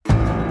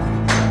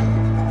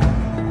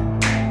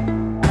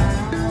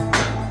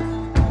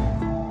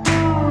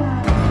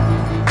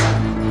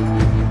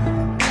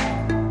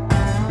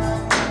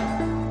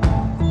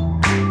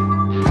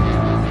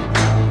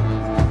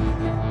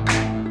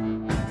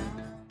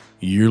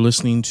You're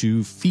listening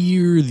to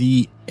Fear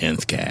the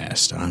Nth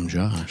Cast. I'm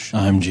Josh.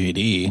 I'm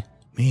JD.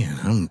 Man,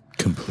 I'm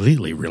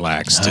completely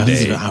relaxed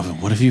today.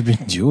 What have you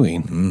been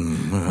doing?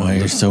 Why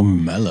you're so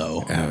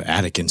mellow?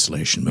 Attic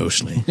insulation,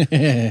 mostly.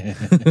 Yeah,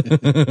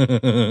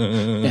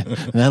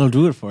 that'll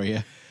do it for you.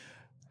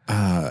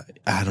 I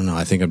don't know.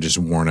 I think I'm just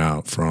worn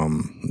out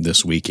from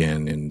this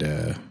weekend, and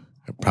I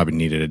probably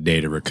needed a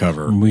day to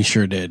recover. We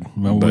sure did.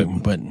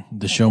 But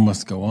the show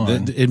must go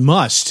on. It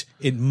must.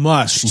 It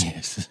must.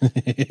 Yes.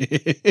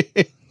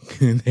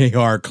 They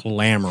are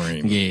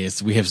clamoring.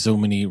 Yes, we have so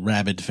many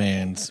rabid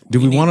fans. Do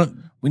we want to?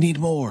 We need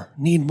more.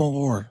 Need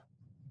more.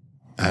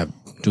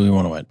 Do we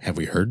want to what? Have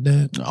we heard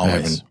that?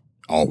 Always.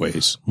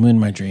 Always. In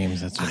my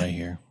dreams, that's what I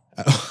hear.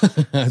 I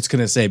was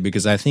going to say,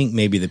 because I think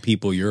maybe the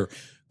people you're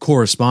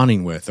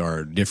corresponding with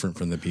are different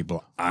from the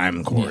people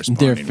I'm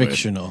corresponding They're with.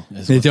 fictional.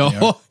 Is what they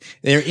are.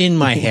 They're in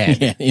my head.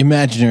 Yeah,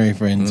 imaginary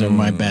friends are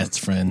my best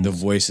friends. The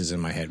voices in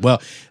my head.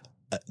 Well,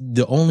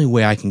 the only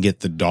way I can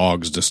get the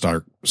dogs to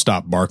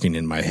stop barking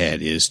in my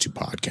head is to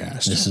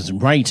podcast. This is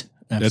right.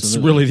 Absolutely. That's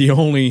really the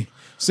only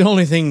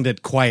thing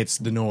that quiets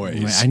the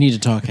noise. Right, I need to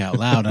talk out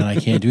loud, and I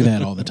can't do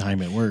that all the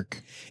time at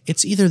work.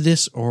 It's either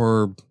this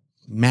or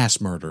mass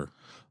murder.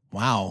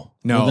 Wow.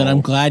 No. Well, then I'm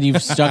glad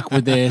you've stuck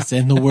with this,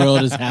 and the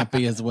world is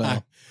happy as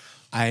well.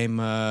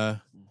 I'm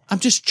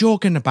just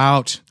joking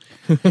about.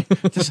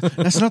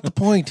 That's not the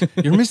point.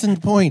 You're missing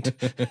the point.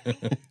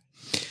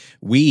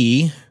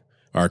 We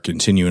are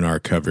continuing our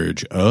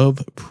coverage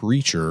of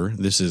Preacher.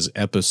 This is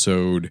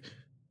episode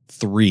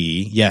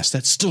 3. Yes,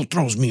 that still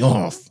throws me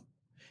off.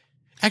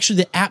 Actually,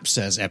 the app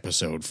says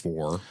episode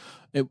 4.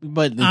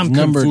 But it's I'm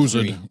number confused.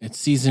 3. It's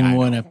season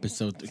 1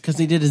 episode, because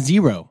they did a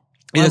 0.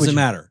 It doesn't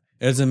matter.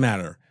 It doesn't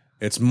matter.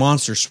 It's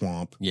Monster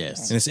Swamp.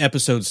 Yes. And this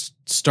episode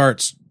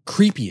starts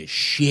creepy as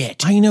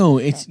shit. I know.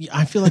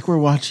 I feel like we're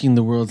watching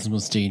the world's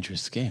most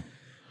dangerous game.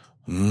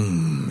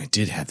 It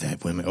did have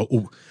that women.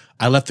 Oh,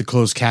 I left the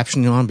closed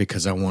captioning on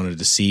because I wanted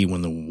to see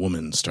when the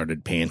woman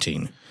started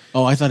panting.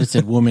 Oh, I thought it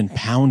said woman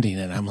pounding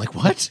it. I'm like,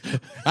 what?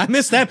 I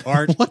missed that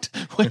part. What?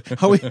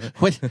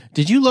 What?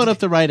 Did you load up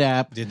the right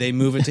app? Did they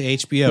move it to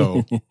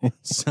HBO?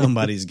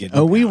 Somebody's getting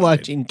Are we pounded.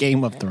 watching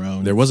Game of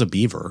Thrones? There was a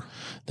beaver.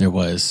 There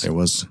was. It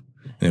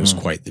was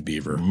quite the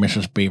beaver.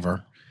 Mrs.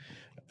 Beaver.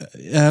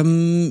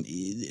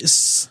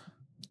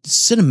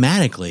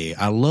 Cinematically,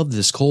 I love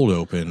this cold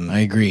open.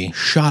 I agree.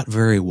 Shot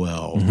very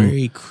well.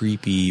 Very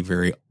creepy,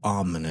 very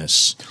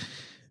ominous.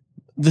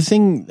 The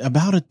thing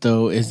about it,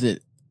 though, is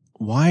that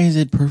why is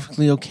it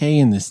perfectly okay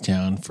in this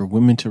town for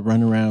women to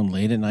run around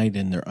late at night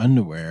in their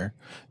underwear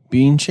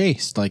being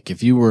chased? Like,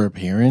 if you were a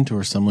parent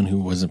or someone who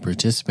wasn't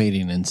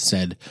participating in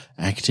said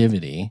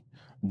activity,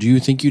 do you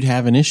think you'd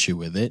have an issue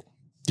with it?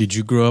 Did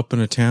you grow up in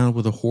a town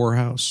with a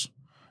whorehouse?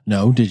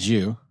 No, did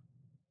you?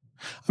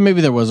 Or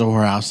maybe there was a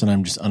whorehouse and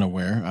I'm just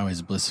unaware. I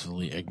was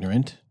blissfully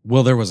ignorant.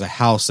 Well, there was a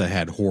house that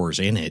had whores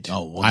in it.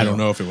 Oh, well, I don't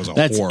know if it was a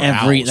That's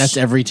whorehouse. That's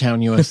every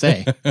town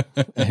USA.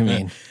 I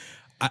mean,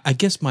 I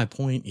guess my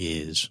point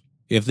is,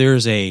 if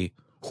there's a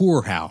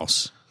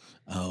whorehouse,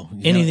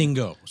 anything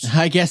goes.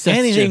 I guess that's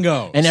anything true.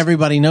 goes, and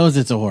everybody knows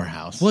it's a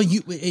whorehouse. Well,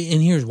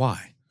 and here's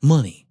why: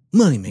 money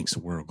makes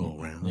the world go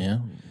round.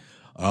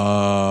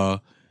 Yeah.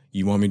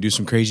 You want me to do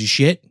some crazy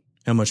shit?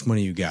 How much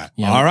money you got?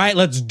 Yeah. All right,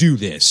 let's do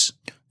this.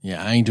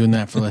 Yeah, I ain't doing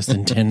that for less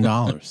than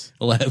 $10.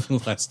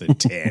 Less than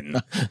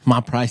 10.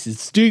 My price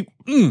is steep.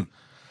 No,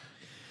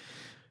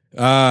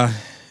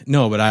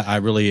 but I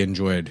really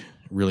enjoyed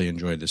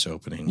this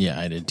opening. Yeah,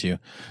 I did too.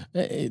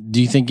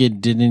 Do you think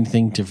it did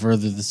anything to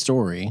further the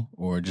story,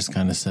 or just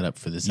kind of set up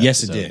for this episode?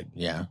 Yes, it did.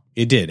 Yeah,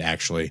 it did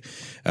actually.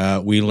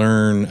 We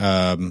learn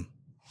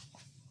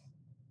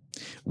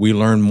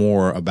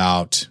more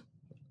about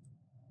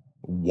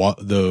what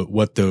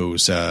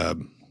those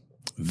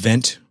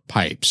vent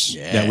pipes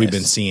that we've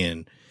been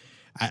seeing,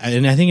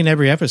 and I think in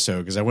every episode,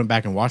 because I went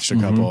back and watched a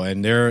couple,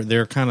 and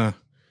they're kind of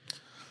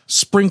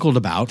sprinkled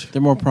about.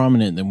 They're more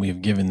prominent than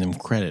we've given them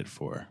credit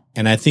for.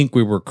 And I think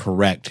we were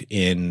correct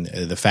in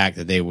the fact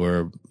that the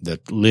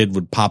lid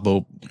would pop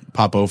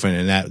open,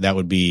 and that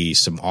would be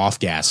some off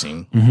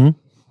gassing.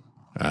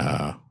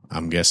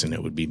 I'm guessing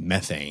it would be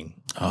methane.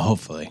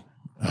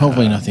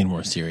 Hopefully nothing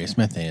more serious.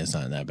 Methane is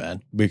not that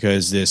bad,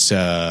 because this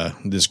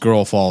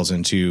girl falls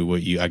into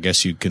what I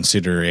guess you'd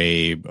consider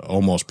a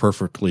almost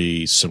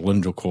perfectly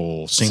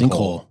cylindrical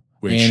sinkhole,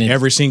 which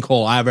every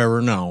sinkhole I've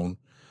ever known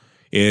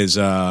is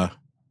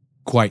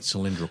quite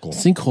cylindrical.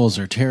 Sinkholes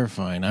are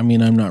terrifying. I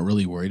mean, I'm not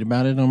really worried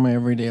about it on my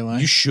everyday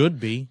life. You should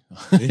be.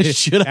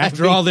 Should I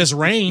After be? all this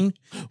rain.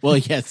 Well,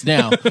 yes,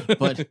 now,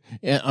 but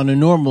on a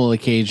normal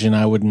occasion,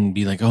 I wouldn't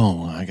be like,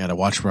 oh, I got to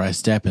watch where I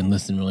step and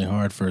listen really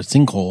hard for a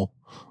sinkhole.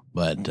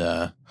 But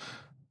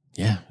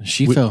yeah,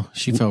 she fell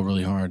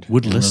really hard.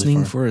 Would and listening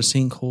really far. for a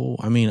sinkhole?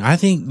 I mean, I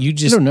think you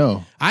just. I don't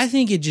know. I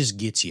think it just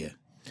gets you.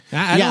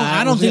 Yeah,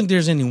 I don't think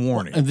there's any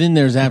warning. And then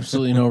there's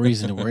absolutely no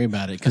reason to worry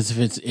about it, because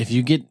if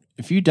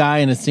you die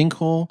in a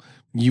sinkhole,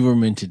 you were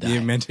meant to die.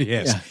 You're meant to,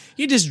 yes. Yeah.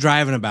 You're just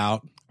driving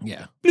about.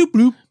 Yeah. Bloop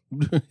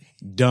bloop.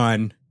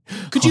 Done.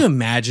 Could you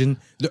imagine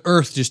the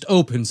earth just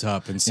opens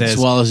up and It says,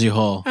 swallows you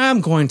whole.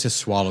 I'm going to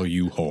swallow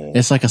you whole.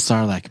 It's like a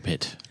Sarlacc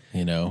pit,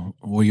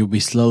 where you'll be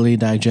slowly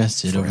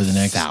digested over the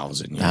next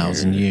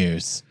 1,000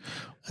 years.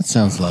 That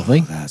sounds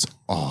lovely. That's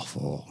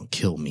awful.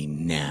 Kill me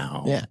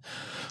now. Yeah.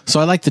 So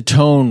I like the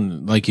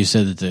tone, like you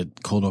said, that the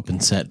cold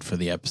open set for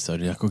the episode.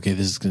 You're like, okay,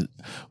 this is good.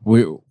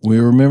 We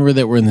remember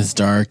that we're in this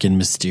dark and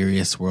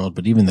mysterious world,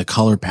 but even the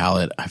color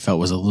palette I felt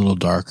was a little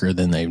darker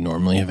than they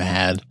normally have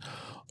had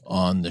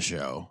on the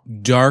show.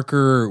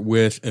 Darker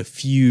with a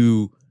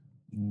few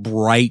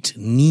bright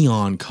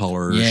neon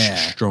colors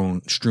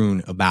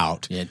strewn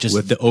about. Yeah, just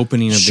with the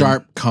opening of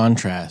sharp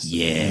contrast.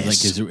 Yes.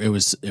 Like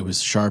it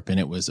was sharp and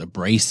it was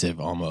abrasive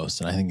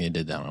almost, and I think they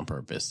did that on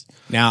purpose.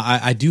 Now,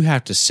 I do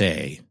have to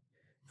say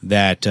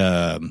that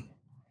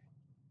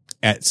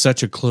at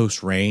such a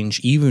close range,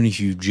 even if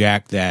you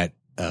jack that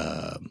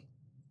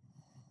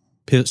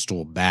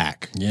pistol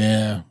back,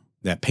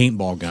 that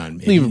paintball gun,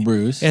 leave a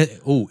bruise.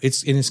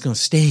 It's going to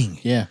sting.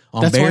 Yeah,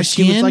 that's why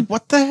she was like,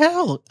 "What the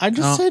hell? I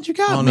just said you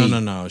got me."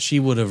 No.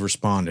 She would have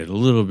responded a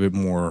little bit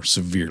more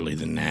severely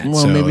than that.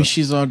 Well, maybe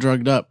she's all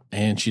drugged up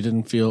and she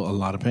didn't feel a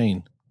lot of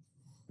pain.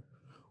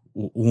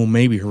 Well,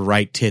 maybe her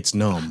right tit's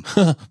numb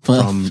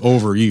from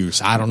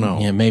overuse. I don't know.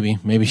 Yeah,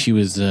 maybe she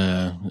was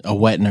a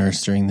wet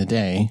nurse during the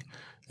day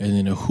and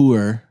then a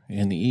hooer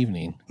in the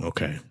evening.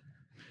 Okay,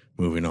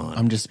 moving on.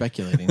 I'm just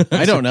speculating.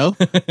 I don't know.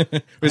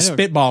 We're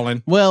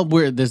spitballing. Well,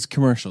 there's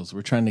commercials.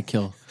 We're trying to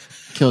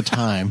kill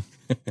time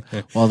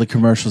while the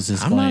commercials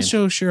is I'm playing. not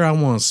so sure I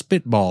want to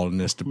spitball in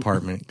this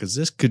department because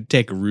this could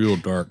take a real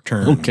dark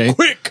turn. Okay,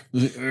 quick.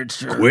 It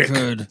sure Quick.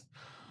 could.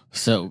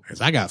 So,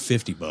 because I got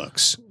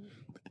 $50.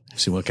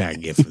 See what can I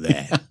get for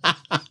that?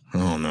 I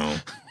don't know.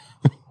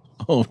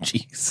 Oh,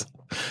 jeez.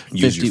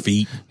 Use your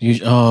feet.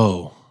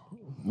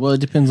 Well, it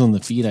depends on the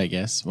feet, I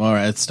guess. All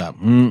right, let's stop.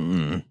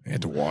 I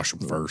had to wash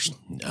them first.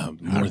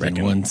 More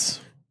than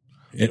once.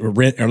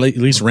 Or at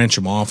least wrench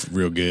them off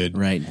real good.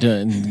 Right.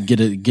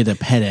 Get a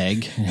pet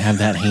egg and have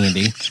that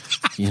handy.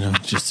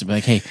 Just to be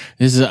like, hey,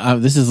 this is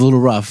a little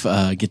rough.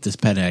 Get this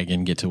pet egg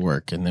and get to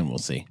work, and then we'll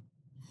see.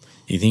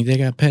 You think they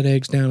got pet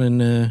eggs down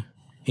in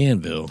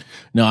Anvil?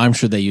 No, I'm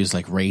sure they use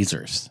like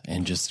razors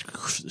and just.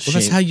 Well,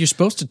 that's how you're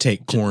supposed to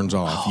take corns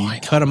off. You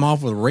cut them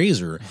off with a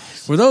razor.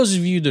 For those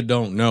of you that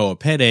don't know, a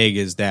pet egg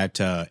is that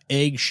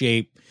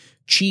egg-shaped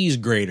cheese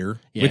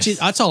grater, which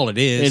that's all it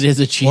is. It is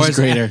a cheese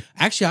grater.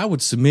 Actually, I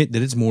would submit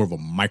that it's more of a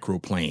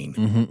microplane.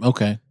 Mm-hmm.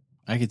 Okay,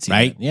 I could see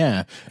that.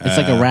 Yeah, it's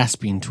like a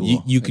rasping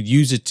tool. You could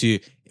use it to,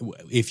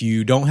 if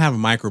you don't have a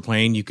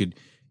microplane, you could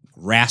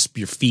rasp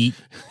your feet,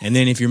 and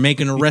then if you're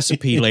making a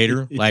recipe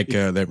later, like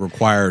that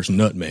requires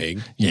nutmeg,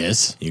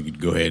 yes, you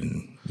could go ahead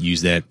and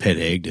use that pet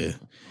egg to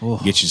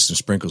get you some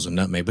sprinkles of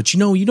nutmeg. But you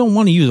don't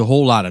want to use a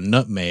whole lot of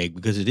nutmeg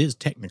because it is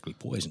technically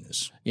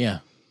poisonous. Yeah,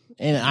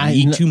 and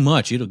you eat too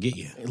much, it'll get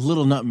you. A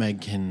little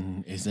nutmeg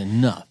is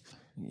enough.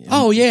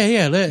 Oh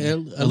yeah.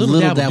 A little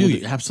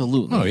dabble,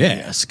 absolutely. Oh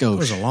yeah, a skosh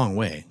goes a long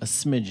way. A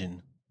smidgen.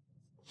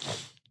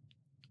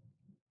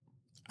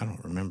 I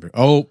don't remember.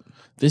 Oh.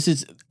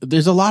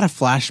 There's a lot of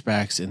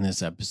flashbacks in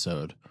this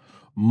episode,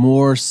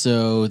 more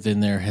so than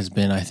there has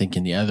been, I think,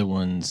 in the other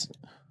ones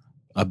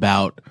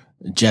about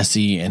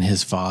Jesse and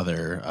his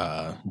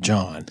father,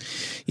 John.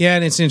 Yeah,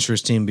 and it's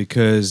interesting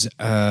because,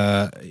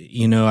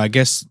 I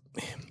guess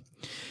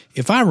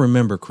if I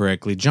remember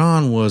correctly,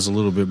 John was a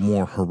little bit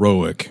more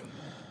heroic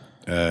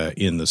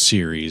in the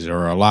series,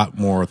 or a lot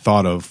more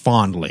thought of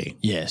fondly.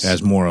 Yes,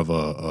 as more of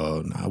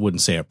I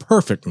wouldn't say a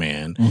perfect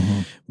man,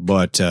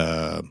 but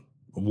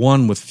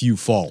one with few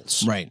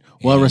faults. Right.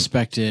 Well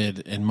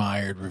respected,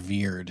 admired,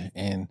 revered,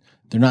 and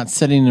they're not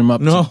setting him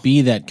up to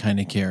be that kind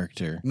of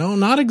character. No,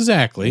 not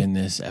exactly. In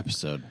this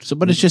episode.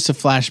 But it's just a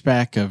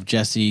flashback of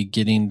Jesse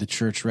getting the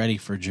church ready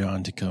for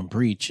John to come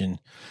preach. And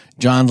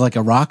John's like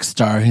a rock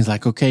star. He's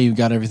like, okay, you've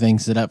got everything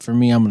set up for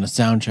me. I'm going to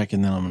sound check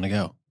and then I'm going to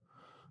go.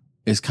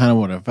 It's kind of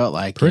what it felt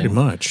like. Pretty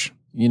much.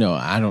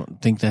 I don't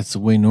think that's the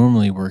way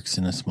normally works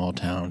in a small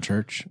town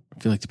church. I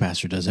feel like the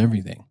pastor does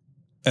everything.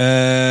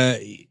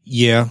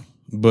 Yeah.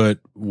 But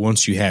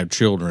once you have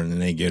children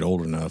and they get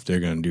old enough, they're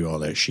going to do all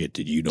that shit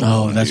that you don't want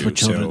to do. Oh, that's what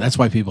children, that's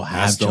why people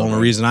have That's children. The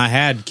only reason I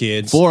had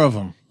kids. 4 of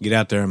them. Get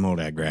out there and mow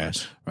that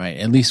grass. Right.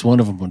 At least one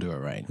of them will do it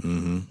right.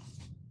 Mm-hmm.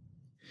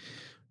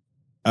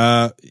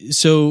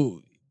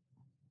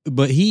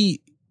 But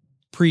he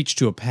preached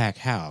to a packed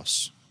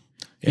house.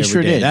 He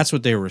sure did. That's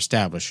what they were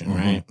establishing,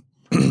 right?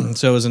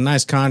 So it was a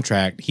nice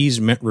contract. He's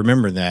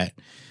remembered that.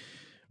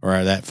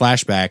 Or that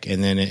flashback,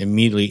 and then it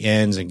immediately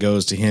ends and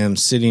goes to him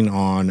sitting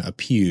on a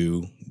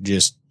pew,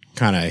 just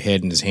kind of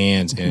head in his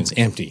hands, and it's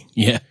empty.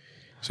 Yeah.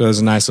 So it's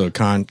a nice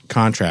little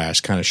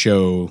contrast, kind of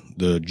show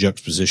the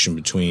juxtaposition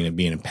between it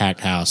being a packed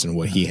house and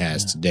what he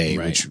has today,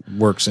 which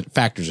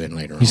factors in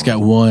later on. He's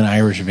got one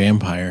Irish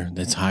vampire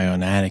that's high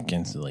on attic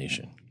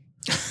insulation.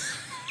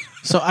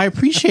 So I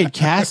appreciate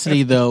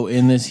Cassidy, though,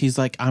 in this. He's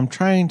like, I'm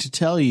trying to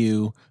tell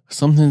you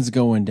something's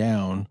going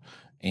down.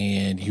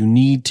 And you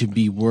need to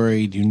be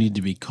worried. You need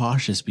to be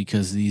cautious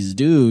because these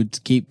dudes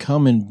keep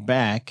coming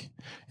back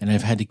and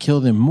I've had to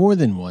kill them more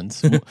than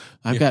once.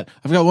 I've got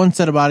one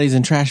set of bodies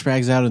and trash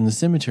bags out in the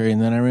cemetery,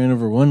 and then I ran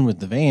over one with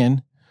the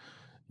van.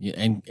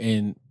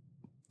 Yeah,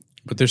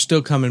 but they're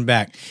still coming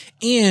back,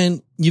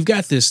 and you've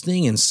got this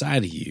thing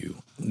inside of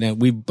you that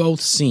we've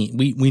both seen.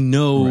 We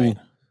know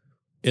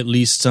at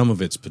least some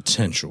of its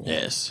potential.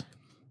 Yes.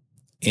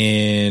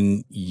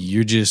 And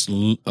you're just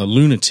a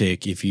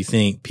lunatic if you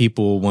think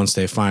people, once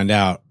they find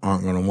out,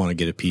 aren't going to want to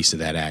get a piece of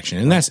that action.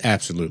 And that's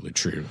absolutely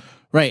true.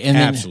 Right. And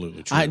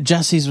absolutely true.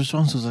 Jesse's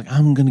response was like,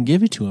 I'm going to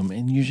give it to him.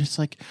 And you're just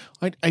like,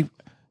 I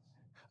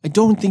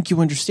don't think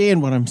you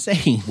understand what I'm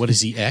saying. What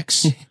is he,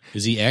 X?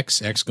 Is he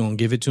X? X going to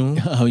give it to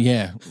him? Oh,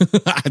 yeah.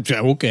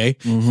 Okay.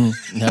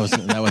 Mm-hmm.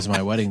 That was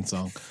my wedding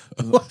song.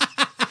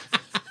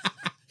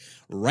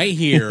 Right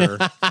here.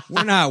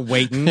 We're not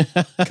waiting,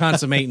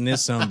 consummating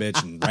this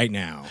sumbitch right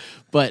now.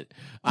 But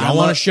y'all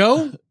want a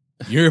show?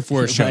 You're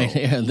for a show. Right,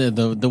 yeah,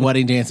 the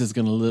wedding dance is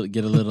going to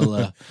get a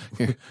little.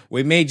 Here.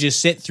 We may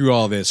just sit through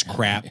all this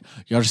crap.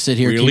 Y'all just sit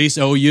here. We at least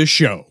owe you a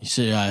show. You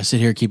sit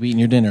here, keep eating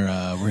your dinner.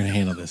 We're going to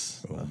handle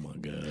this. Oh my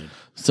god.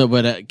 So,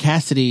 but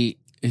Cassidy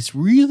is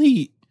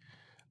really.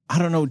 I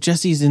don't know.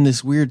 Jesse's in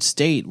this weird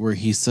state where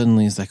he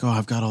suddenly is like, "Oh,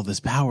 I've got all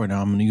this power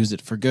now. I'm going to use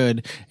it for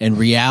good," and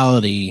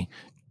reality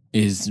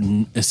is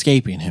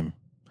escaping him.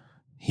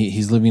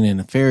 He's living in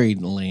a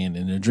fairyland,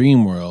 in a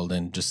dream world,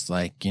 and just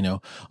like,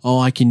 oh,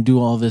 I can do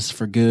all this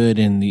for good.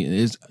 And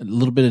there's a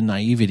little bit of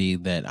naivety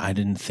that I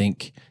didn't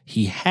think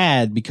he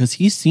had, because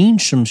he's seen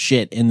some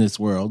shit in this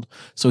world,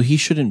 so he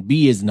shouldn't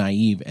be as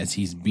naive as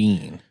he's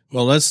being.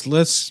 Well, let's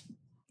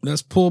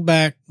pull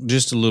back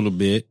just a little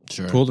bit.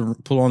 Sure.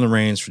 Pull on the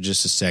reins for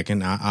just a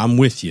second. I'm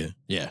with you.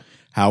 Yeah.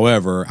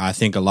 However, I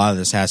think a lot of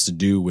this has to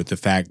do with the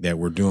fact that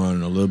we're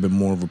doing a little bit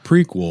more of a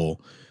prequel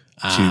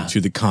to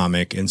the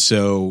comic. And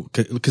so,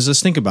 because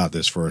let's think about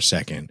this for a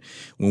second.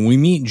 When we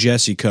meet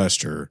Jesse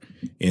Custer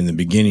in the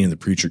beginning of the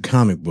Preacher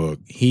comic book,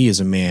 he is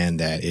a man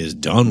that is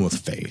done with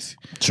faith.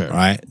 Sure.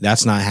 Right?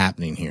 That's not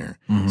happening here.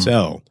 Mm-hmm.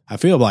 So I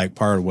feel like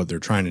part of what they're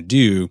trying to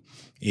do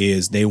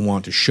is they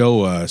want to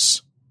show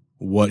us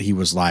what he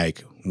was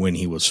like when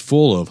he was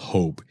full of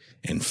hope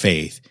and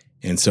faith.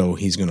 And so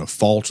he's going to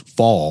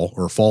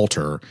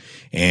falter,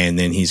 and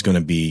then he's going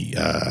to be,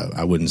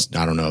 I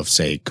don't know if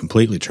say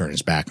completely turn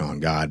his back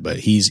on God, but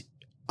he's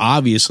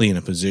obviously in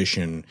a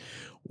position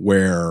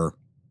where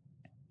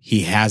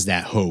he has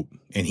that hope,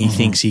 and he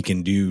thinks he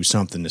can do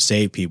something to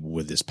save people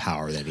with this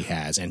power that he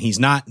has. And he's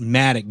not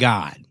mad at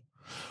God.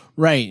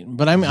 Right.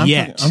 But I'm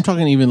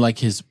talking even like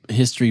his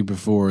history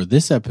before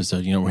this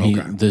episode,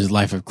 where the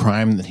life of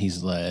crime that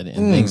he's led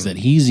and things that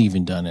he's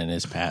even done in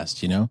his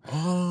past,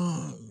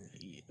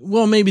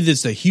 Well, maybe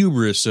that's the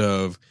hubris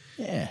of,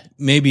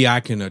 maybe I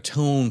can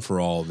atone for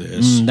all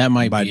this that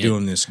might by be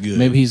doing this good.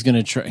 Maybe he's going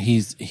to try.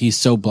 He's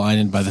so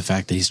blinded by the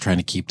fact that he's trying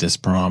to keep this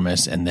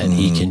promise and that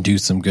he can do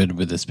some good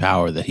with his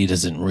power that he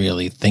doesn't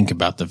really think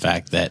about the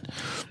fact that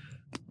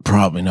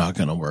probably not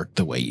going to work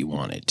the way you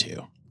want it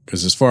to.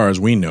 Because as far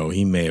as we know,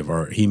 he may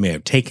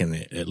have taken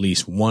at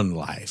least one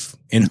life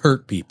and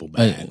hurt people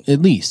bad.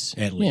 At least.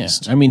 Yeah.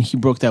 I mean, he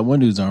broke that one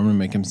dude's arm to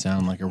make him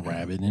sound like a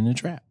rabbit in a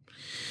trap.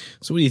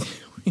 So what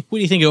do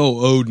you think of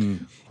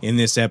Odin in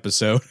this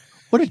episode?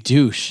 What a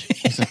douche.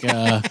 He's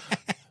like,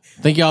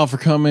 thank y'all for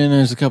coming.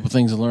 There's a couple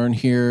things to learn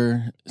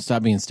here.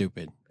 Stop being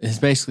stupid. It's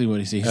basically what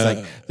he says. He's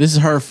like, this is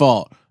her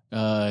fault.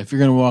 If you're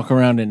going to walk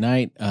around at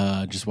night,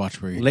 just watch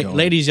where you're going.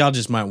 Ladies, y'all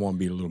just might want to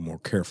be a little more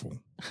careful.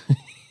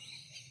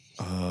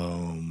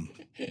 And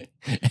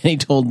he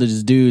told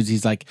these dudes,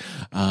 he's like,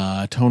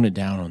 tone it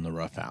down on the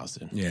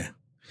roughhousing. Yeah.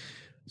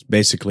 It's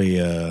basically,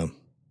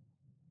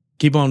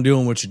 keep on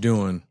doing what you're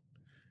doing.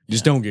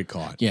 Just don't get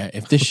caught. Yeah,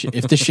 if this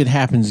shit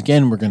happens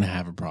again, we're gonna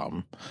have a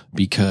problem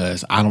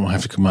because I don't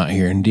have to come out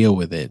here and deal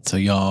with it. So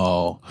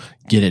y'all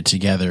get it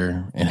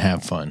together and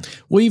have fun.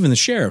 Well, even the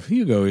sheriff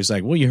Hugo, he's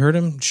like, "Well, you heard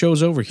him.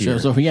 Show's over here.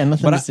 Show's over. Yeah,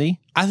 nothing to see."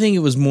 I think it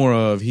was more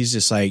of he's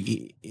just like,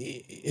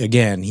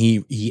 again,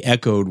 he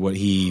echoed what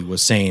he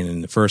was saying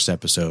in the first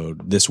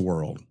episode, this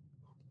world.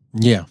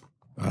 Yeah.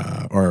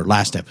 Or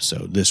last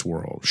episode, this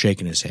world,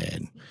 shaking his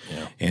head.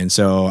 Yeah. And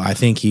so I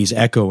think he's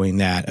echoing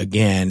that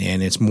again,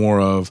 and it's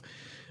more of.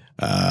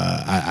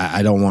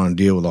 I don't want to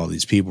deal with all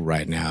these people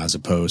right now, as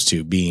opposed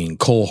to being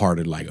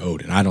cold-hearted like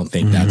Odin. I don't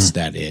think that's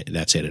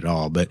it at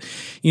all. But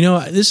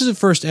this is the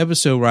first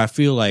episode where I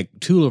feel like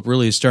Tulip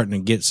really is starting to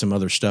get some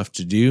other stuff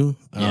to do.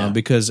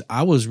 Because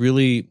I've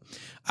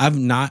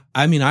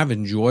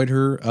enjoyed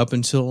her up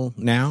until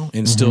now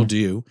and still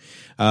do.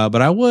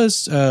 But I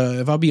was,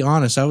 if I'll be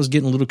honest, I was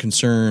getting a little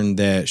concerned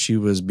that she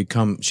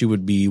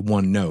would be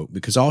one note,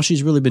 because all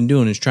she's really been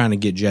doing is trying to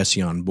get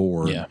Jesse on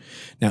board. Yeah.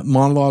 Now,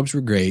 monologues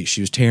were great. She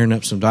was tearing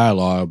up some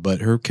dialogue,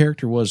 but her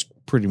character was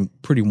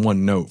pretty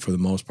one note for the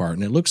most part.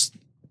 And it looks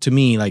to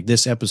me like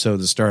this episode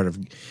is the start of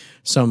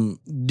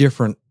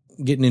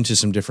getting into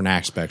some different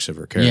aspects of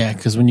her character. Yeah,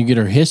 because when you get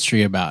her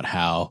history about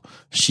how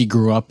she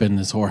grew up in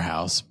this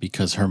whorehouse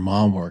because her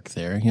mom worked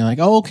there, you're like,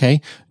 oh,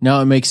 okay.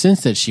 Now it makes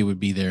sense that she would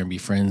be there and be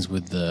friends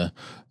with the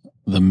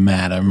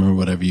madam or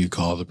whatever you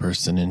call the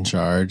person in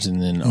charge,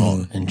 and then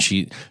and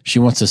she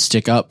wants to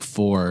stick up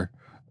for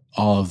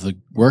all of the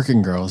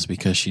working girls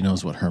because she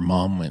knows what her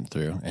mom went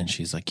through, and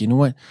she's like, you know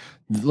what?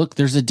 Look,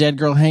 there's a dead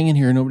girl hanging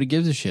here. Nobody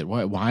gives a shit.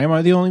 Why am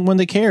I the only one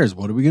that cares?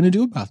 What are we going to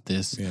do about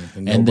this? Yeah,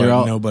 and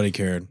nobody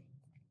cared.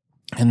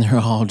 And they're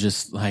all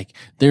just like,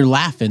 they're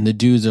laughing. The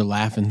dudes are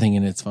laughing,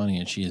 thinking it's funny,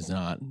 and she is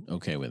not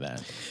okay with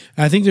that.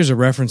 I think there's a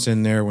reference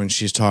in there when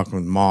she's talking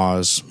with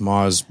Moz.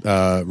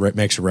 Moz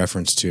makes a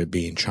reference to it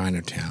being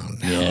Chinatown.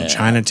 Now,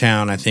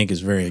 Chinatown, I think,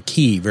 is very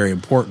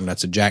important.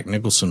 That's a Jack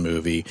Nicholson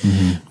movie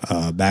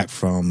back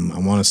from, I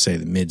want to say,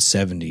 the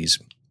mid-'70s.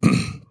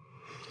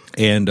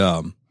 And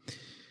the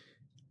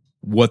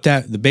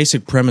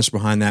basic premise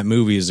behind that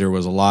movie is there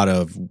was a lot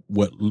of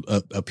what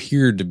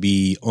appeared to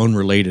be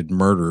unrelated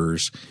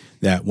murders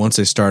that once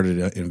they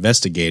started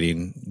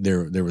investigating,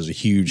 there was a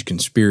huge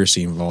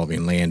conspiracy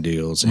involving land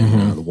deals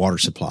and the water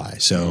supply.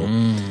 So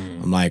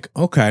I'm like,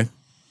 okay,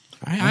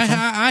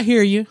 I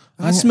hear you.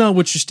 I smell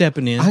what you're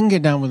stepping in. I can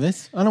get down with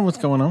this. I know what's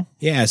going on.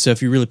 Yeah, so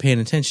if you're really paying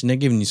attention, they're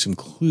giving you some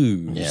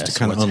clues to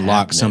kind of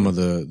unlock some of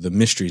the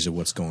mysteries of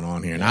what's going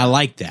on here. And I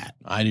like that.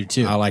 I do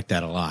too. I like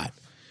that a lot.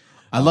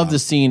 I love the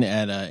scene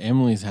at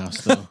Emily's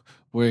house, though,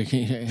 where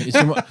is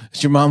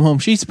your mom home?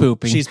 She's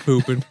pooping. She's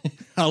pooping.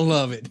 I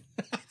love it.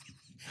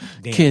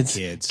 Damn kids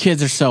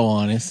are so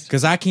honest.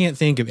 Because I can't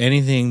think of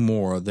anything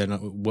more than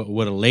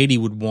what a lady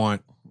would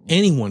want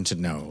anyone to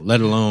know,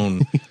 let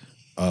alone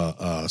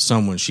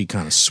someone she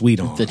kind of sweet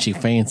on. That she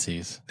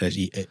fancies.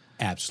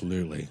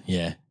 Absolutely.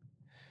 Yeah.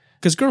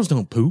 Because girls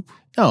don't poop.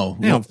 No.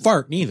 They don't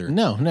fart neither.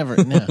 No,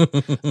 never. No.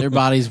 Their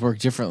bodies work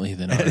differently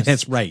than ours.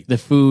 That's right. The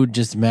food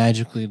just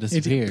magically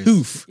disappears.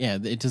 Poof. Yeah,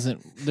 it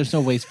doesn't, there's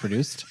no waste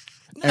produced.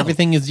 No.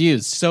 Everything is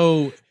used.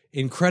 So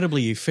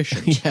incredibly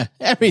efficient. Yeah,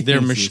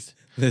 everything is used.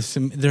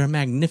 They're a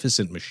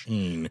magnificent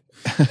machine.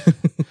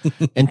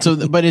 And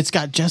so, but it's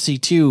got Jesse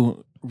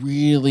too,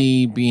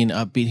 really being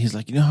upbeat. He's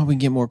like, you know how we can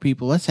get more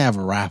people? Let's have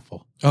a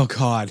raffle. Oh,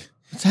 God.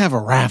 Let's have a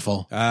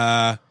raffle.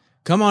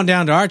 Come on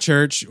down to our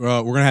church.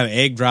 We're going to have an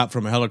egg drop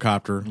from a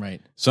helicopter.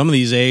 Right. Some of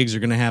these eggs are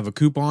going to have a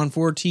coupon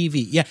for a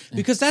TV. Yeah,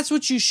 because that's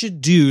what you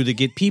should do to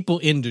get people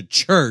into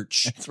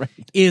church. That's right.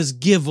 Is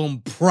give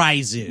them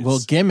prizes. Well,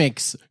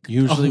 gimmicks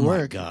usually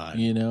work. God.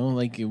 You know,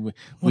 like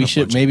we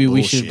should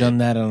have done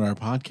that on our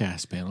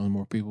podcast panel and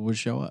more people would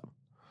show up.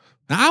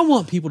 Now, I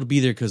want people to be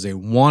there because they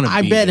want to be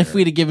I bet there. if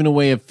we'd have given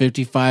away a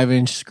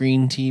 55-inch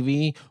screen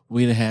TV,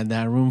 we'd have had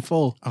that room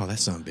full. Oh, that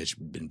son of a bitch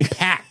been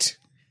packed.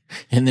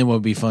 And then what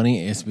would be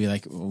funny is to be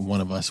like, one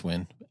of us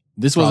win.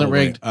 This wasn't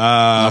rigged.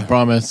 I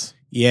promise.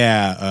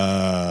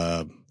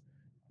 Yeah.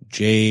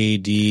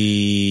 J.D.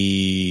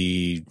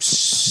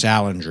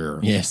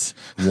 Salinger. Yes.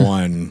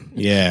 Won.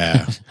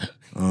 Yeah.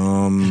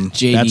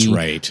 JD that's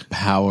right.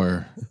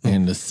 Power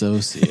and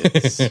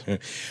Associates.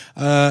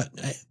 Now,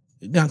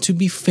 to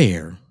be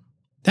fair,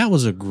 that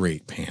was a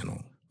great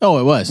panel. Oh,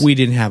 it was. We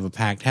didn't have a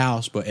packed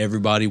house, but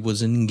everybody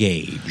was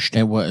engaged.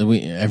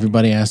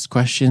 Everybody asked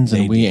questions,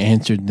 and we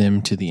answered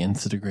them to the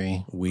nth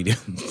degree. We did.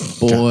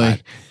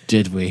 Boy,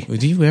 did we.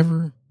 Do you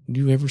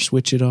ever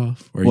switch it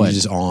off? Or are you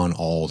just on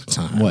all the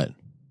time? What?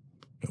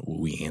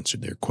 We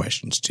answered their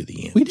questions to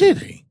the nth did.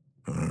 degree.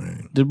 All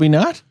right. Did we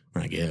not?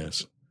 I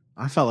guess.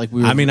 I felt like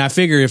we were. I mean, I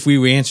figure if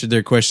we answered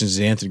their questions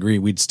to the nth degree,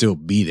 we'd still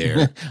be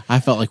there.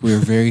 I felt like we were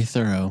very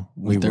thorough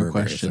with their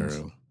questions. Very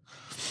thorough.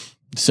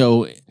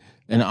 So,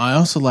 and I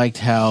also liked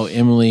how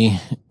Emily,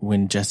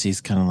 when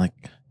Jesse's kind of like,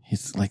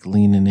 he's like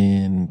leaning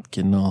in,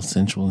 getting all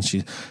sensual, and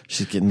she's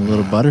getting the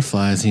little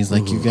butterflies. He's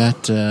like, "You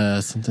got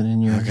something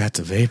in your?" I got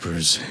the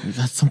vapors. You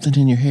got something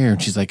in your hair,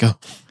 and she's like, "Oh,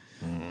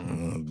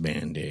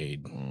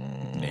 Band-Aid."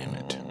 Damn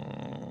it.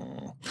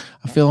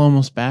 I feel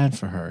almost bad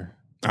for her.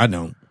 I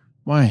don't.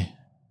 Why?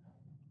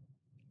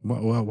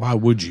 Why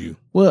would you?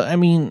 Well, I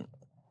mean,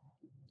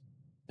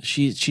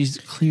 she's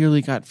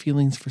clearly got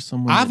feelings for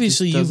someone.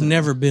 Obviously, you've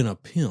never been a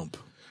pimp.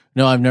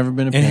 No, I've never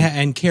been a pimp.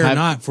 And care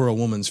not for a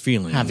woman's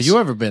feelings. Have you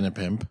ever been a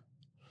pimp?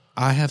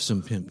 I have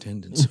some pimp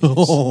tendencies.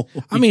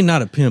 I mean,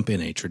 not a pimp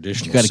in a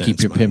traditional sense. You got to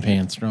keep your pimp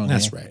hand strong.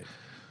 That's right.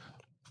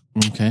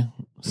 Okay.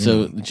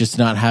 So just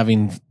not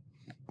having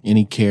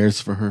any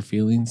cares for her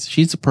feelings.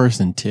 She's a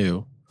person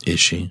too. Is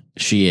she?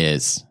 She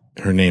is.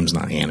 Her name's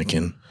not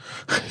Anakin.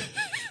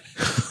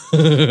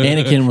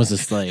 Anakin was a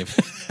slave.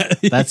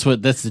 That's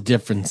the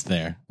difference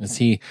there. Is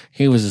he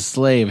was a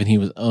slave and he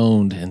was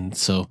owned, and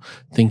so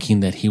thinking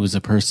that he was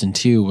a person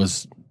too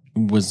was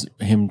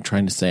him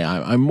trying to say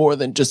I'm more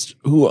than just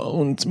who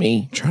owns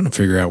me. I'm trying to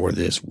figure out where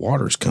this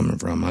water's coming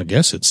from. I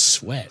guess it's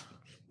sweat.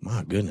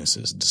 My goodness,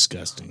 it's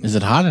disgusting. Is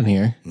it hot in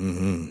here?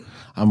 Mm-hmm.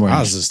 I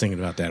was just thinking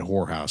about that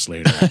whorehouse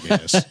later, I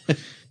guess.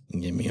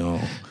 Get me all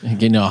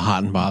getting all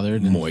hot and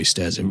bothered, and moist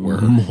as it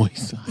were.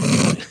 Moist.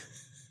 I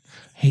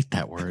hate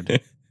that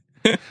word.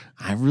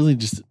 I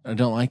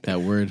don't like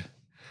that word,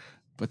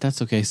 but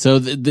that's okay. So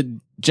the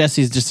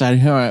Jesse's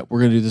deciding, all right, we're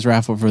going to do this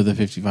raffle for the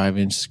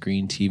 55-inch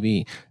screen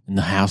TV, and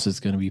the house is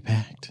going to be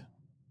packed.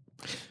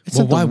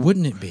 Why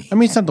wouldn't it be? I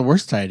mean, it's not the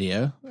worst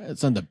idea.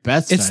 It's not the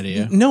best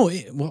idea. No,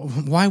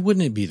 why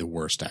wouldn't it be the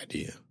worst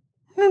idea?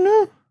 don't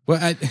know.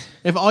 Well,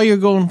 If all you're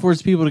going for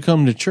is people to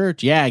come to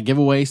church, yeah, give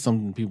away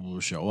something, people will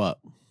show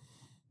up.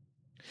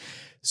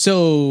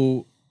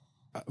 So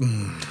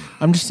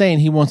I'm just saying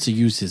he wants to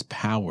use his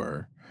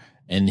power,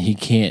 and he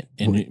can't,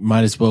 and he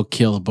might as well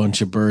kill a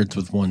bunch of birds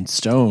with one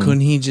stone.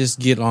 couldn't he just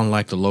get on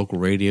like the local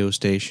radio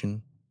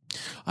station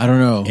I don't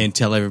know. and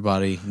tell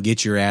everybody,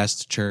 get your ass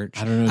to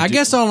church? I don't know. I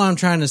guess all I'm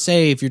trying to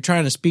say, if you're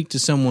trying to speak to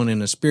someone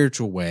in a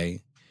spiritual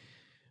way,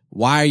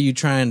 why are you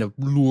trying to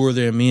lure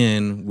them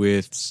in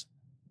with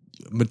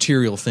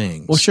material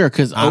things? Well, sure,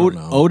 because I don't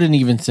know. Odin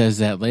even says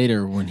that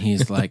later when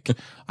he's like,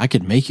 I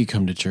could make you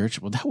come to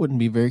church. Well, that wouldn't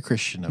be very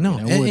Christian of No,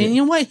 me. and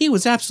you know what? He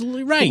was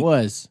absolutely right. It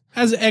was.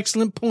 That's an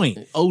excellent point.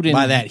 Odin.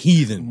 By that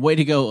heathen. Way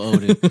to go,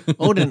 Odin.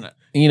 Odin,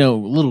 a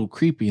little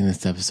creepy in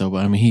this episode,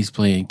 but I mean, he's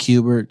playing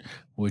Cubert,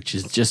 which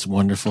is just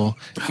wonderful.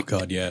 Oh,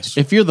 God, yes.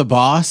 If you're the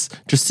boss,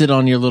 just sit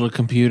on your little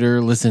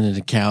computer, listening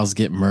to cows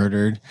get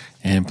murdered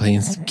and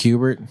playing some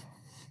Cubert.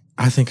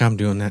 I think I'm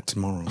doing that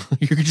tomorrow.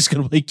 You're just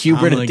going to play I'm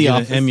Cubert gonna at the get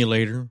office. an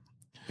emulator,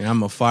 and I'm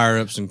going to fire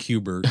up some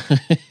Cubert.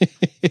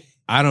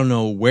 I don't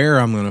know where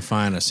I'm going to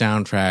find a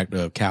soundtrack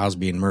of cows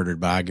being murdered,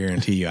 but I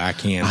guarantee you I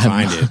can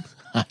find it.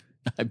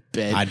 I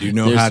bet. I do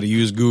know how to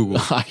use Google.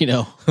 I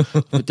know.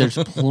 But there's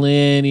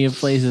plenty of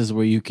places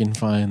where you can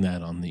find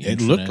that on the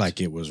internet. It looked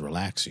like it was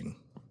relaxing.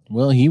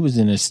 Well, he was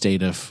in a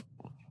state of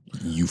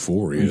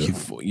Euphoria.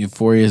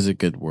 Euphoria is a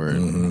good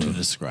word to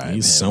describe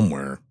He's him.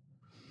 somewhere.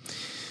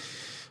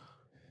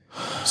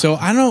 So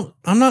I'm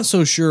not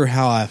so sure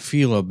how I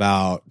feel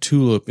about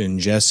Tulip and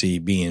Jesse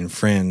being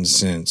friends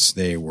since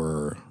they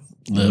were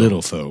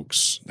little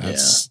folks. I'm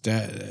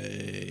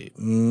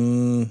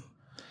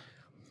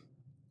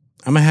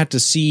gonna have to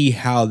see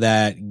how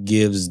that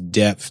gives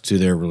depth to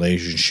their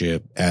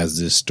relationship as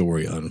this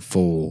story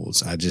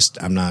unfolds.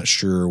 I'm not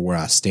sure where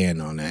I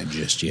stand on that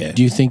just yet.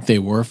 Do you think they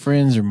were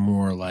friends or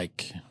more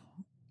like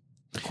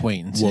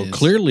acquaintances? Well,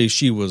 clearly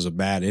she was a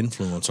bad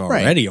influence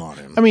already on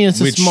him. I mean,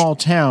 it's a small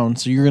town,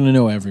 so you're going to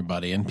know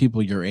everybody, and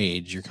people your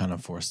age, you're kind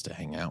of forced to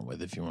hang out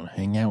with if you want to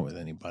hang out with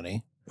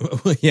anybody.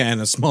 Yeah, in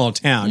a small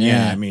town.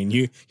 Yeah, I mean,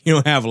 you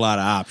don't have a lot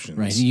of options.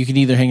 Right. You can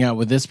either hang out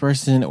with this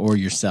person or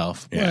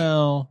yourself. Yeah.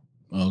 Well,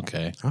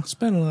 okay. I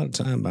spent a lot of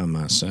time by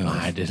myself.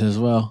 I did as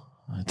well.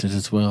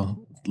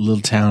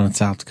 Little town in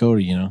South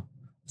Dakota,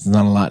 there's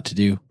not a lot to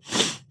do.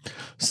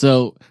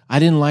 So I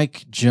didn't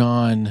like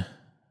John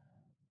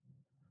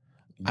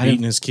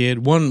beating his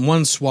kid.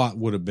 One swat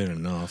would have been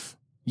enough.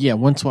 Yeah,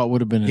 one swat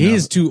would have been enough. He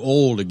is too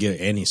old to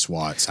get any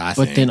swats, I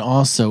think. But then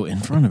also in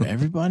front of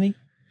everybody?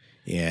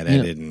 Yeah,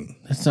 that didn't.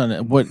 That's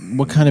not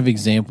what kind of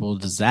example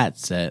does that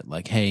set?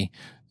 Like, hey,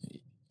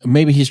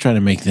 maybe he's trying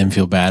to make them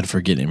feel bad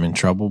for getting him in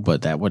trouble,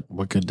 but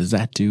what good does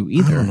that do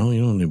either? I don't know.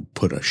 You don't need to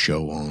put a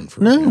show on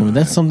for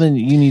that's something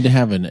you need to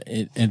have a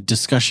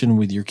discussion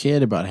with your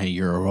kid about. Hey,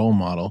 you're a role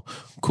model.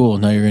 Cool.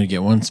 Now you're going to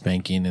get one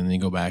spanking, and then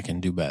go back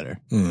and do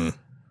better.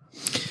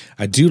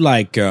 I do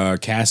like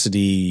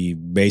Cassidy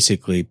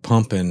basically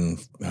pumping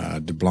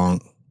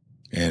DeBlanc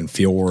and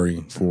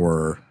Fiore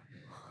for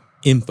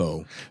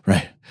info,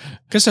 right?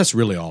 Because that's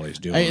really all he's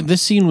doing.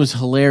 This scene was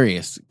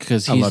hilarious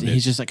because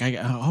he's just like,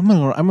 I'm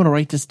gonna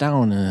write this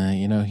down.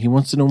 He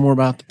wants to know more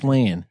about the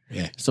plan.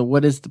 Yeah. So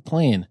what is the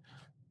plan?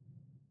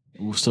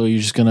 So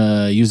you're just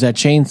gonna use that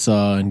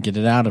chainsaw and get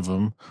it out of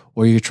him,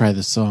 or you try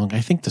the song.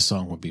 I think the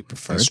song would be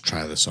preferred. Let's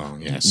try the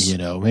song. Yes.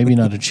 Maybe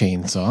not a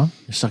chainsaw.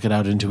 Suck it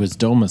out into his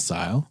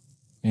domicile,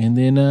 and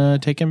then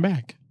take him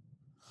back.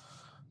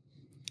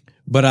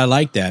 But I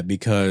like that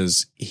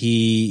because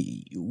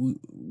we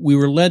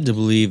were led to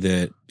believe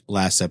that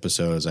last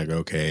episode is like,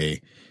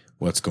 okay,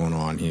 what's going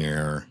on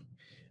here?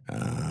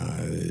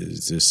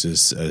 Is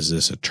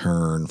this a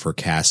turn for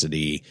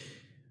Cassidy?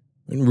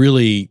 And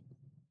really,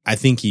 I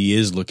think he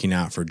is looking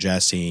out for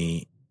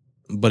Jesse,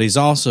 but he's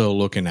also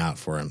looking out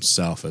for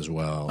himself as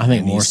well. I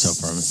think more so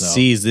for himself.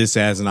 Sees this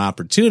as an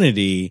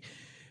opportunity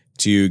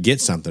to get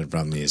something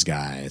from these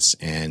guys.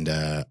 And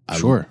I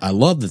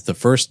love that the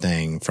first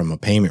thing from a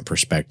payment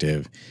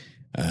perspective,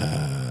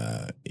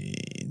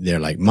 they're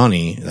like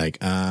money. Like,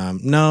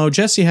 no,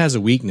 Jesse has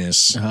a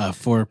weakness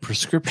for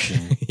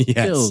prescription yes.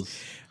 pills.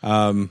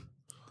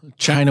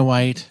 China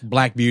white,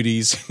 black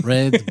beauties,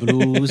 reds,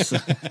 blues,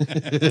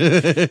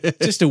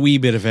 just a wee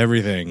bit of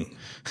everything.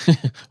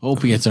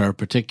 Opiates are a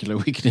particular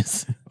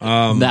weakness.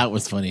 That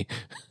was funny.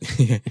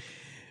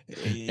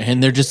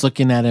 And they're just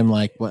looking at him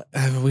like, "What?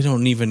 We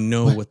don't even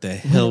know what the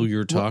hell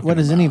you're talking about. What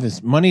is any of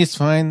this? Money is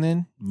fine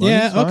then?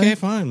 Money's fine? Okay,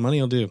 fine.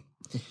 Money will do."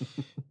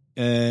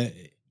 And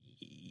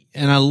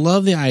I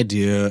love the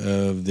idea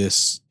of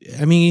this.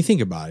 I mean, you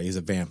think about it. He's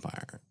a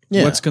vampire.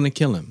 Yeah. What's going to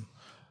kill him?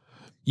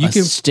 You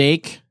can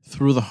stake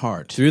through the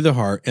heart. Through the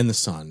heart and the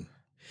sun.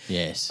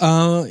 Yes.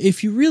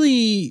 If you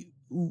really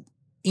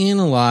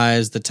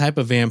analyze the type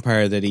of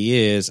vampire that he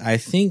is, I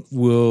think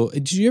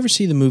did you ever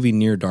see the movie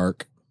Near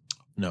Dark?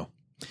 No.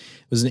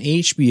 It was an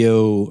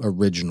HBO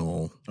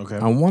original. Okay.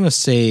 I want to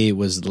say it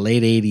was the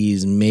late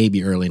 80s,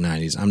 maybe early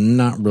 90s. I'm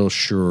not real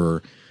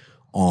sure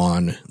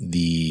on the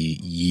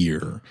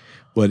year,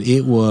 but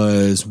it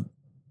was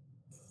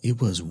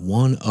it was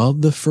one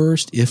of the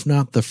first, if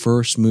not the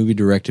first movie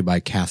directed by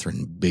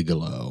Catherine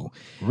Bigelow.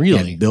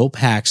 Really? And Bill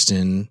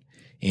Paxton.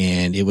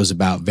 And it was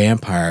about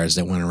vampires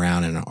that went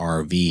around in an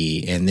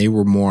RV, and they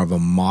were more of a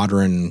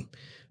modern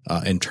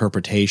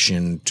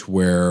interpretation to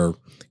where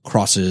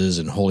crosses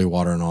and holy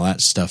water and all that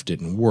stuff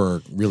didn't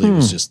work. Really, it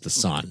was just the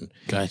sun.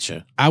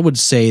 Gotcha. I would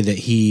say that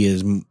he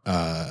is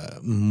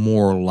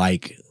more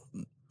like,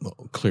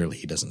 well, clearly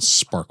he doesn't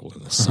sparkle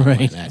in the sun. Right.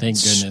 Like that. Thank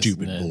goodness.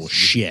 Stupid That's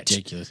bullshit.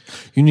 Ridiculous.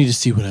 You need to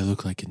see what I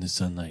look like in the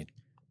sunlight.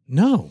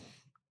 No.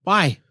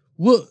 Why?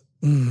 What?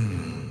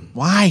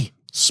 Why?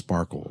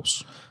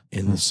 Sparkles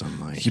in the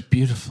sunlight. You're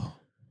beautiful.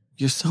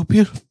 You're so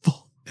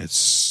beautiful.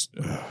 It's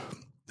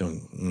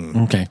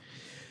Okay.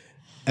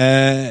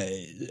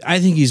 I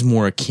think he's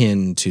more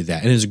akin to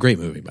that, and it's a great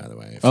movie, by the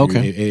way.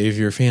 If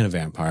you're a fan of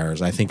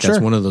vampires, I think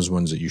that's one of those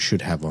ones that you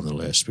should have on the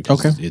list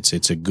because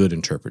it's a good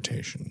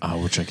interpretation. I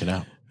will check it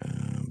out.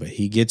 But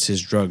he gets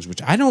his drugs,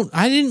 which I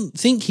didn't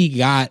think he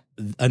got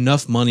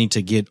enough money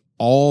to get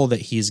all that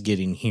he's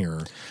getting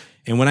here.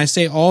 And when I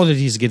say all that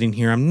he's getting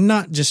here, I'm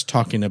not just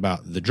talking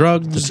about the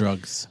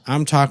drugs.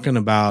 I'm talking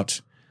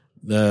about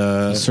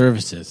the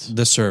services.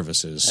 The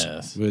services,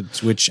 yes.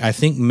 which I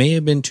think may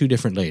have been two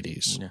different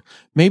ladies. Yeah.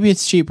 Maybe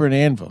it's cheaper in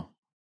Anvil.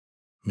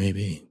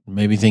 Maybe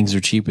things are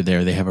cheaper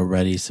there. They have a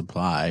ready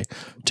supply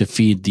to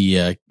feed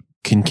the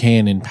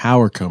Kincannon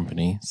Power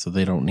Company, so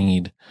they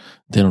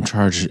don't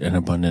charge an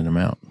abundant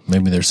amount.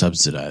 Maybe they're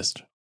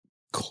subsidized.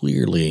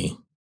 Clearly,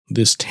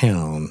 this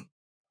town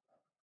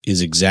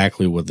is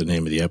exactly what the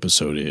name of the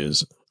episode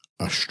is,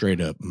 a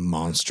straight up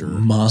monster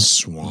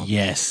swamp.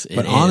 Yes,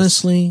 but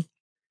honestly,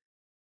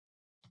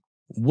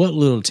 what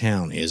little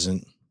town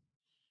isn't?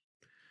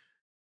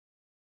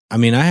 I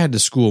mean, I had to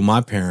school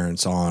my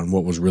parents on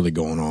what was really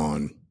going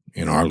on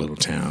in our little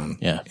town.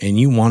 Yeah. And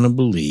you want to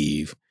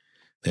believe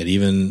that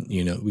even,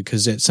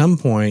 because at some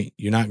point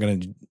you're not going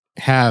to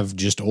have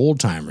just old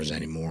timers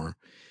anymore.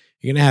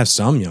 You're going to have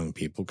some young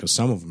people because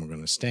some of them are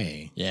going to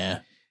stay. Yeah.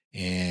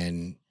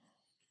 And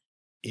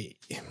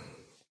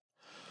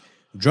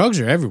drugs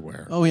are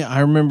everywhere. Oh, yeah. I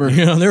remember.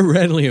 They're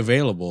readily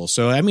available.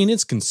 So, I mean,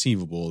 it's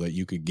conceivable that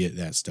you could get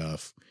that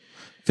stuff.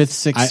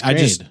 5th, 6th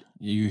grade,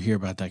 you hear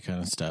about that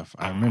kind of stuff.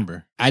 I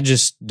remember. I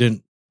just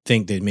didn't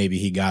think that maybe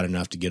he got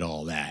enough to get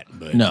all that.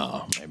 But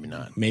no, maybe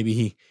not.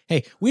 Maybe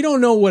we don't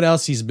know what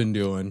else he's been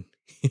doing.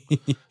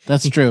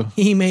 That's true.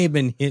 He may have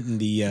been hitting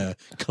the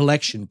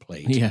collection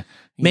plate. Yeah.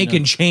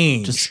 Making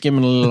change. Just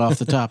skimming a little off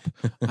the top.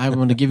 I'm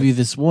going to give you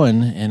this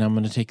one, and I'm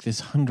going to take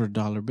this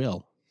 $100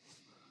 bill.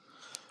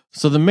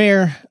 So the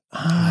mayor...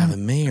 the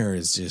mayor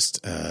is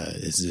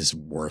just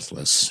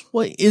worthless.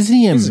 Well, isn't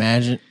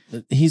he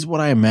he's what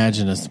I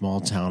imagine a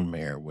small town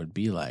mayor would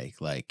be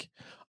like. Like,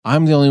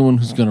 I'm the only one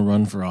who's going to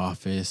run for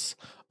office.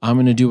 I'm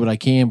going to do what I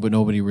can, but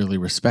nobody really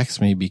respects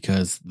me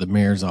because the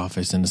mayor's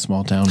office in a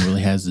small town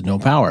really has no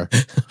power.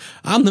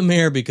 I'm the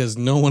mayor because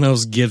no one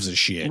else gives a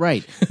shit.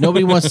 Right.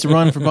 Nobody wants to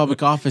run for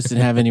public office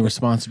and have any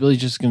responsibility,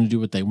 just going to do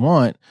what they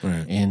want.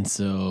 Right. And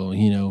so,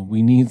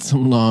 we need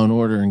some law and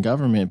order in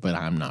government, but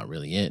I'm not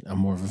really it. I'm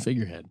more of a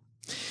figurehead.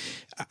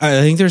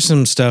 I think there's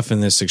some stuff in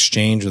this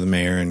exchange with the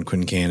mayor and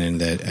Quincannon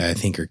that I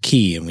think are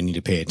key and we need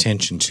to pay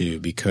attention to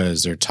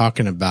because they're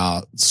talking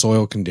about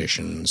soil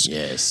conditions.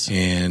 Yes.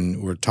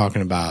 And we're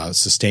talking about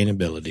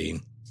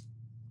sustainability.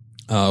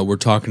 We're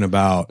talking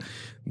about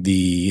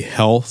the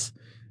health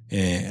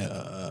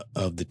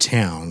of the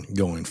town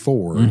going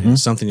forward. Mm-hmm. If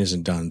something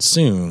isn't done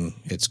soon,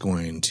 it's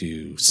going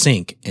to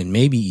sink and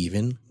maybe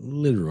even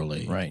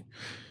literally. Right.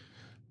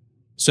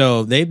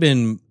 So they've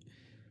been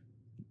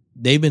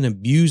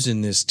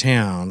abusing this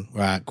town.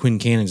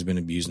 Quincannon's been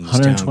abusing this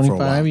town for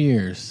 125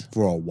 years.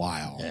 For a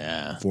while.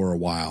 Yeah. For a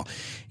while.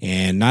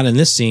 And not in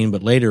this scene,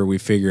 but later we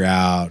figure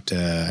out,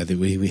 I think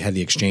we had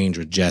the exchange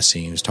with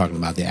Jesse. He was talking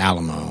about the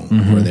Alamo,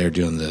 where they're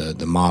doing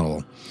the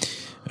model.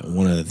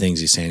 One of the things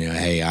he's saying,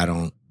 hey, I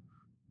don't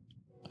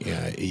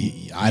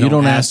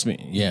ask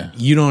me. Yeah.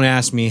 You don't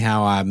ask me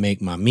how I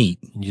make my meat.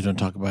 You don't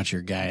talk about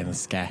your guy in the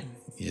sky.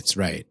 It's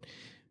right.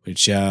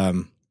 Which,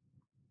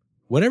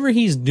 whatever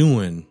he's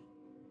doing,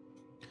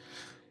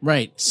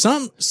 right.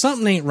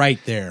 Something ain't right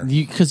there.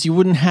 Because you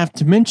wouldn't have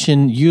to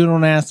mention, you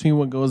don't ask me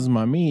what goes in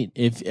my meat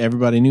if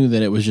everybody knew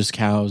that it was just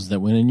cows that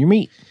went in your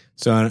meat.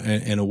 So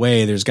in a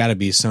way, there's got to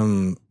be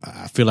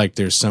I feel like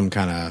there's some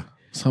kind of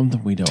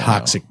something we don't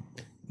toxic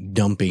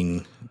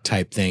dumping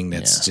type thing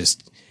that's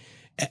just,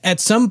 at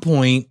some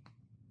point,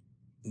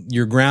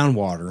 your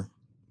groundwater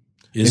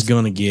is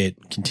going to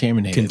get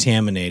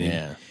contaminated.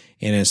 Yeah.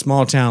 And in a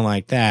small town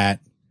like that,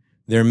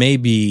 there may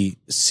be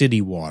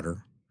city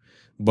water,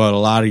 but a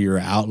lot of your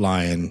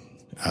outlying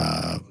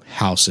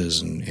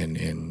houses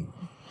and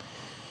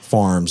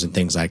farms and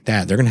things like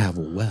that, they're going to have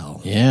a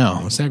well. Yeah.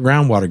 Once that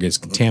groundwater gets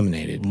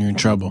contaminated, you're in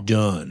trouble.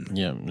 Done.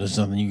 Yeah, there's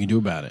nothing you can do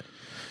about it.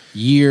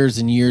 Years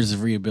and years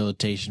of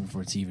rehabilitation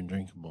before it's even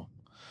drinkable.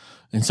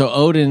 And so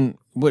Odin,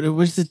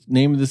 what's the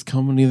name of this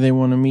company they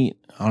want to meet?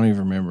 I don't even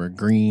remember.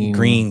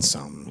 Green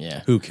something.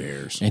 Yeah. Who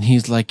cares? And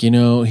he's like,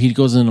 he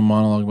goes into a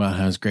monologue about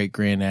how his great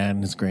granddad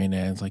and his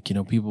granddad's like,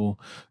 people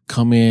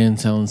come in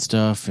selling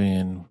stuff,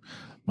 and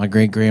my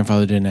great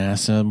grandfather didn't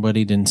ask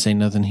somebody, didn't say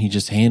nothing. He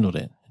just handled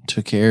it,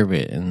 took care of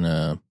it,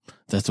 and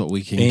that's what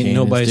we can. Ain't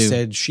nobody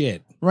said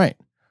shit. Right.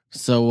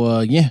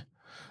 So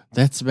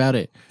that's about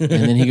it. And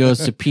then he goes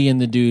to pee in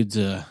the dude's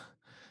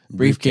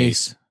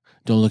briefcase.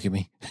 Don't look at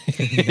me.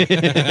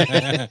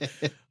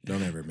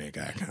 Don't ever make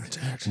eye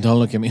contact. Don't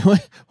look at me. Why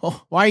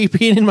are you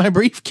peeing in my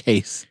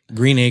briefcase?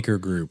 Green Acre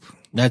Group.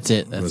 That's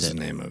it. That's the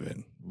name of it.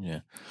 Yeah.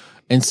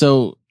 And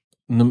so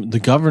the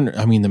governor,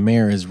 the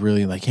mayor is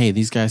really like, hey,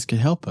 these guys could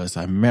help us.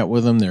 I met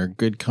with them. They're a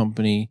good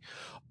company.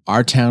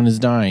 Our town is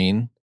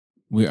dying.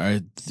 We are,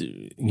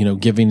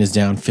 giving is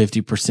down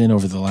 50%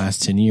 over the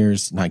last 10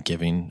 years. Not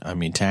giving,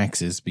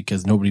 taxes,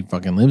 because nobody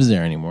fucking lives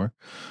there anymore.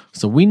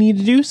 So we need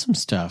to do some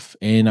stuff.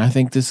 And I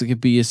think this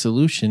could be a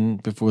solution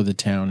before the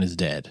town is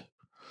dead.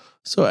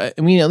 So, at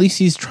least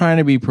he's trying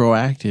to be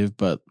proactive,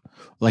 but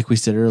like we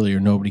said earlier,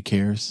 nobody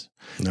cares.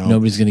 No.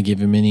 Nobody's going to give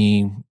him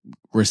any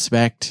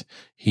respect.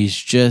 He's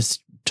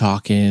just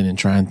talking and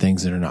trying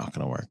things that are not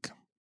going to work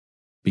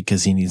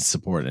because he needs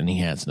support and he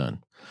has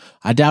none.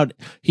 I doubt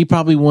he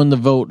probably won the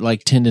vote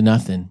like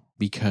 10-0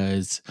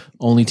 because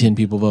only 10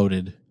 people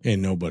voted.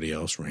 And nobody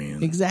else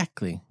ran.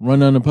 Exactly.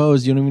 Run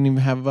unopposed. You don't even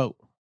have a vote.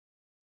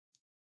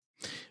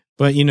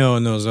 But, in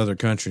those other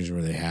countries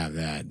where they have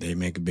that, they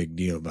make a big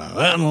deal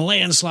about a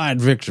landslide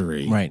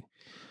victory. Right.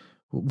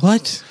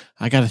 What?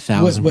 I got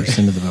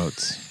 1,000% of the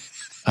votes.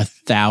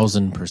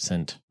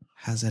 1,000%.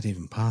 How's that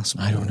even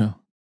possible? I don't know.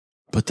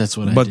 But that's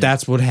what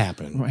that's what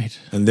happened. Right.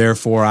 And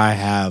therefore I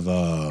have,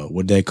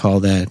 what they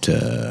call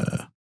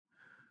that?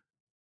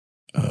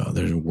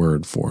 There's a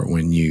word for it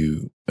when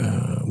you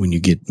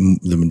get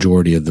the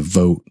majority of the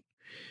vote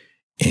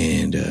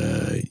and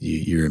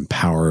you're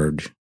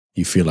empowered.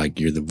 You feel like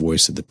you're the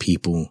voice of the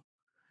people.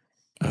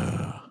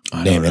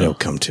 It'll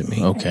come to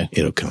me. Okay.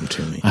 It'll come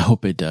to me. I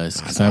hope it does,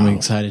 because I'm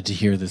excited to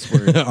hear this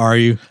word. Are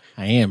you?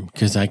 I am,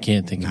 because I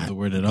can't think of the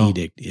word at all.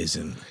 Edict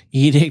isn't.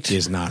 Edict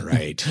is not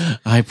right.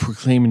 I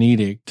proclaim an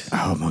edict.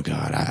 Oh my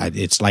God.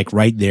 It's like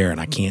right there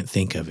and I can't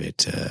think of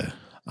it.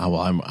 I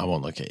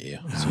won't look at you.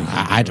 So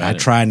I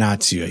try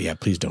not to. Yeah,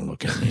 please don't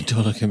look at me.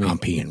 Don't look at me. I'm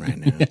peeing right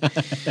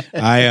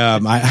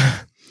now.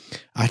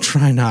 I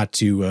try not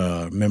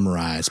to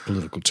memorize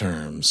political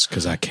terms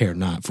because I care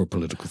not for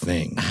political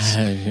things.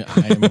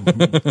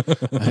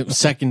 I'm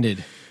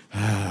seconded.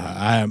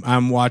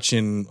 I'm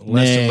watching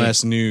less and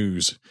less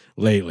news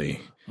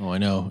lately. Oh, I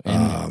know.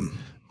 And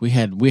we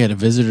had a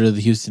visitor to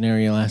the Houston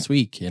area last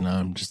week, and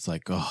I'm just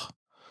like, oh.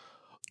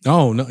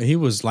 Oh no, he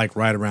was like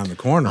right around the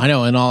corner. I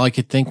know, and all I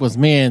could think was,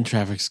 man,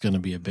 traffic's gonna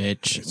be a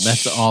bitch.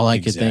 That's all I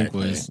could think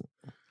was.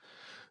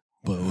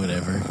 But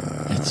whatever,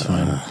 it's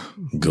fine.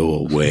 Go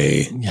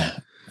away. Yeah,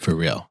 for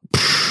real.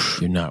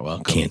 You're not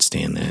welcome. Can't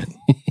stand that.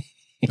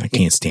 I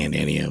can't stand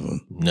any of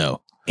them.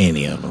 No,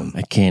 any of them.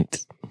 I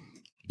can't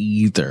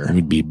either.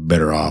 We'd be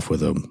better off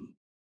with a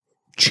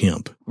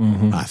chimp,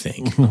 I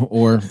think.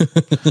 Or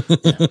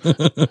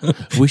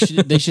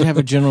they should have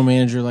a general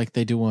manager like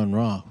they do on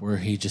Raw, where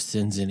he just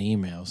sends in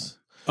emails.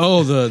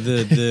 Oh,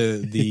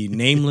 the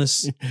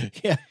nameless.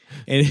 Yeah.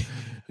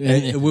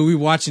 And when we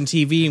watching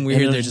TV and we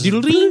hear their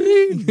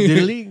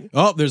diddle-ding.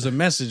 Oh, there's a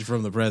message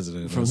from the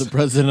president. From the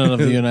president of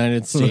the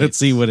United States. Let's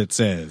see what it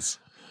says.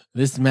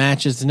 This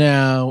match is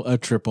now a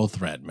triple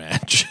threat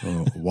match.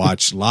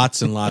 Watch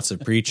lots and lots of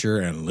Preacher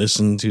and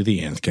listen to the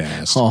Nth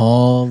Cast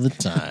all the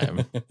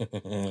time.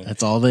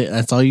 That's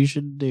all you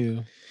should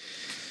do.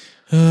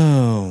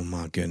 Oh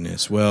my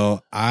goodness.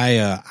 Well,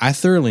 I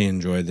thoroughly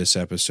enjoyed this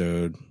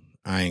episode.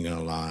 I ain't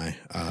gonna lie.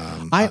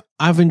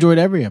 I've enjoyed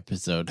every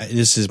episode.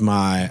 This is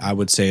I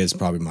would say it's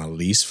probably my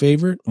least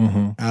favorite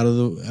out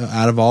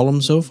of all of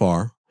them so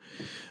far.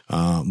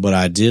 But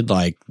I did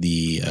like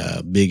the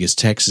biggest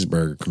Texas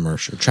burger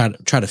commercial. Try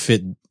to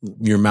fit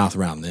your mouth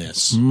around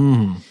this.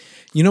 You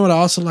know what I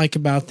also like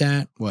about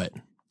that? What?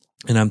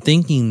 And I'm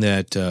thinking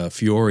that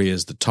Fiore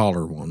is the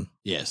taller one.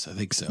 Yes, I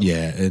think so.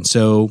 Yeah, and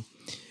so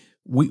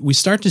we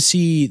start to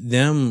see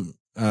them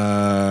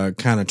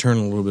kind of turn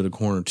a little bit of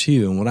corner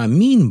too. And what I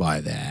mean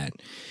by that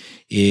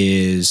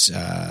is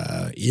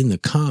in the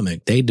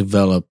comic they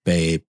develop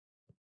a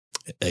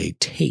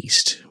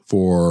taste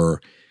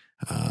for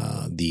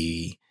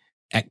the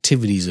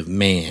activities of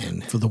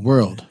man for the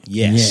world.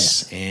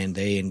 Yes. And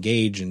they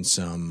engage in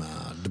some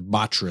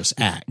debaucherous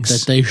acts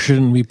that they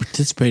shouldn't be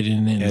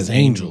participating in as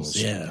angels.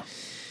 Yeah.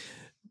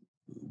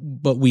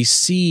 But we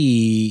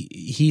see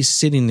he's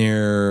sitting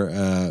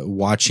there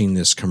watching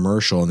this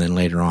commercial, and then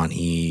later on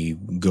he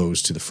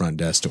goes to the front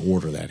desk to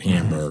order that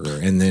hamburger,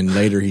 and then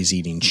later he's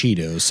eating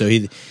Cheetos. So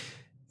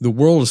the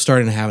world is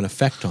starting to have an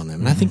effect on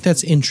them. And I think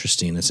that's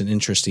interesting. It's an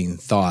interesting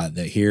thought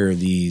that here are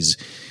these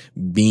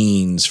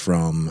beings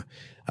from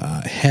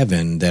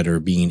heaven that are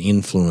being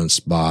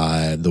influenced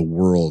by the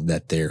world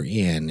that they're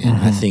in. And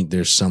I think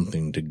there's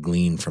something to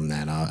glean from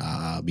that.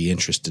 I'll be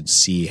interested to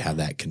see how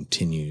that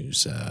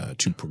continues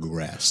to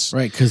progress.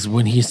 Right. Because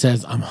when he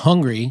says, I'm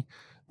hungry,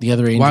 The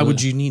other angel. Why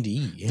would you need to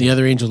eat? Yeah. The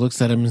other angel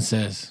looks at him and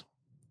says,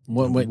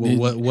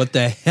 What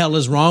the hell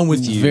is wrong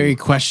with you? Very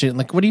question.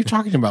 Like, what are you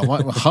talking about?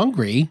 What,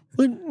 hungry?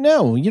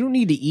 No, you don't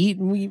need to eat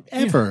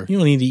ever. You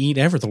don't need to eat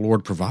ever. The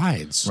Lord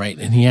provides. Right.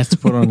 And he has to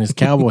put on his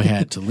cowboy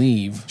hat to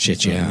leave.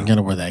 Shit, so yeah. You got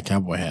to wear that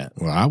cowboy hat.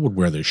 Well, I would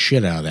wear the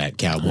shit out of that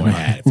cowboy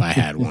hat if I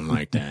had one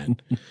like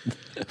that.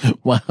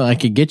 Well, I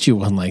could get you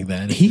one like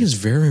that. He is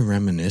very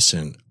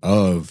reminiscent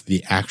of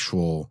the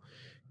actual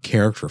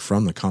character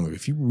from the comic.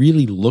 If you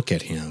really look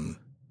at him,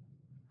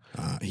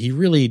 he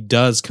really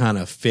does kind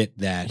of fit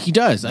that. He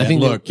does. I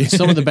think look.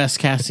 Some of the best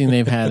casting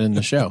they've had in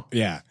the show.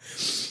 Yeah.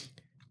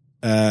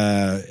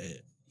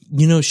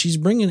 Emily's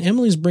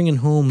bringing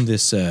home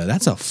this,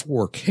 that's a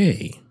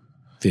 4K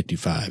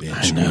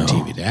 55-inch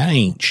TV. That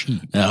ain't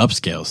cheap.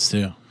 Upscales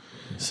too.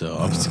 So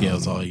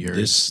upscales all your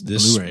this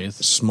Blu-rays.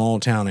 Small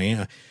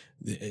town.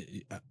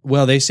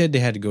 Well, they said they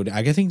had to go.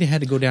 I think they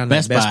had to go down to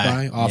Best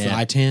Buy off of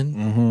I-10.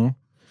 Mm-hmm.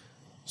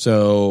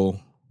 So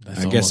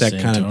That's I guess that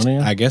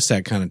Antonio?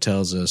 kind of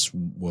tells us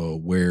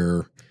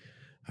where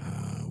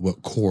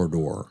what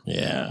corridor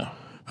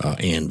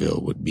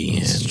Anvil would be in.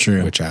 That's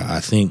true. Which I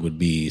think would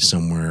be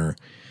somewhere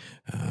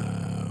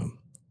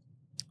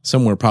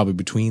probably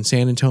between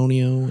San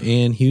Antonio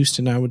and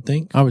Houston. I would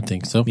think. I would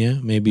think so. Yeah,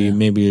 maybe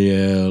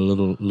a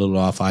little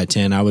off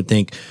I-10. I would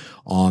think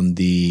on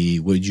the,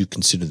 would you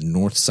consider the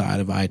north side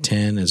of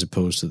I-10 as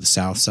opposed to the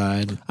south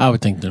side? I would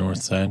think the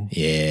north side.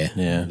 Yeah.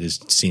 Yeah. This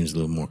seems a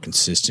little more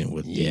consistent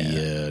with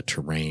the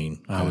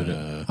terrain. I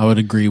would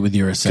agree with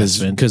your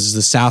assessment. Because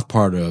the south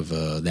part of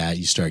that,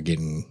 you start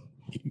getting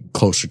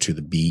closer to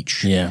the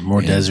beach. Yeah,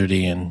 more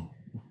deserty and...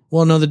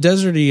 Well, no, the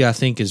deserty, I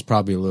think, is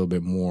probably a little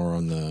bit more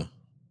on the...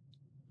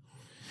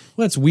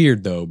 Well, it's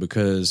weird, though,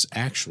 because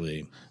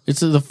actually...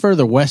 It's the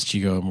further west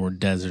you go, more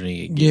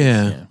deserty it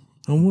gets. Yeah.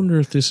 I wonder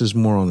if this is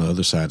more on the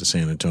other side of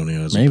San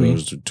Antonio as Maybe.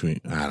 opposed to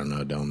between. I don't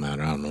know. It don't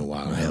matter. I don't know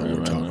why the hell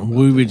we're talking about.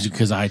 We would,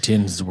 because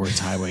I-10 is the worst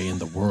highway in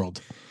the world.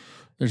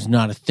 There's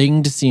not a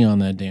thing to see on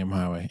that damn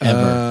highway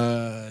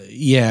ever.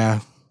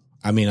 Yeah.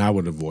 I mean, I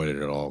would avoid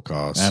it at all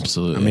costs.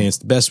 Absolutely. I mean, it's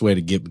the best way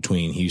to get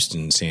between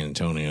Houston and San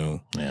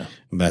Antonio. Yeah.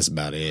 That's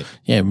about it.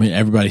 Yeah, I mean,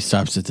 everybody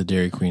stops at the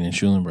Dairy Queen in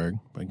Schulenburg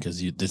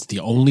because it's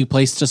the only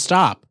place to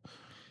stop.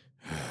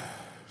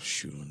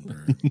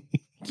 Schulenburg.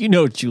 You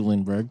know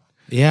Schulenburg.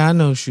 Yeah, I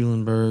know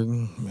Schulenburg.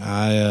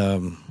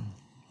 Well,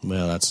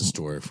 that's a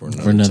story for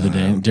another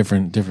day.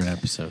 Different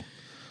episode.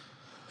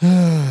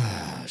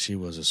 She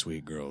was a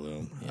sweet girl,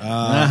 though.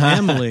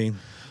 Emily.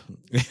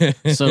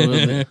 So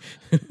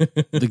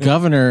the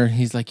governor,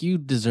 he's like, you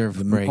deserve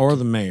a break. Or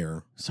the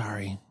mayor.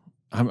 Sorry.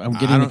 I'm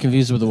getting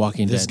confused with The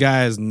Walking Dead. This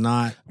guy is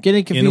not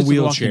getting confused in a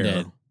wheelchair. With The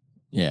Walking Dead.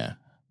 Yeah.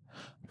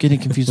 Getting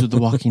confused with The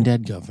Walking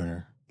Dead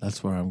governor.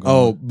 That's where I'm going.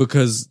 Oh,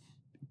 because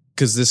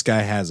this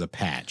guy has a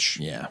patch.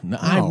 Yeah. No,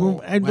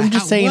 I'm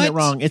just saying it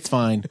wrong. It's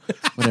fine.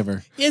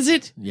 Whatever. Is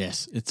it?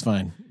 Yes, it's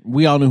fine.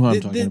 We all know who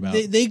I'm talking about.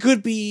 They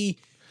could be...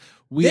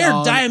 They're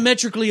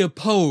diametrically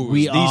opposed.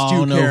 We these all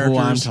two know characters.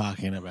 who I'm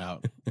talking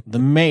about. The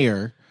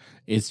mayor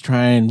is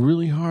trying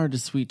really hard to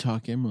sweet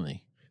talk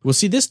Emily. Well,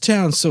 see, this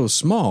town's so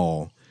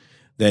small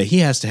that he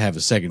has to have a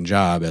second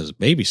job as a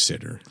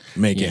babysitter to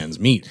make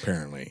ends meet,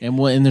 apparently. And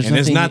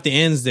it's not the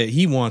ends that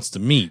he wants to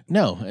meet.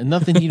 No, and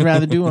nothing he'd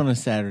rather do on a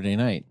Saturday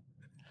night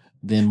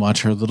than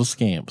watch her little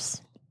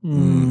scamps.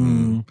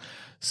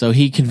 So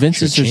he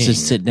convinces her to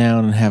sit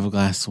down and have a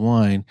glass of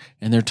wine,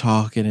 and they're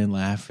talking and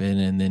laughing,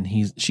 and then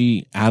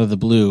she out of the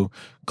blue,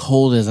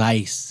 cold as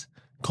ice.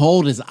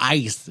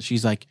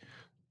 She's like,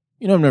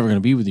 I'm never going to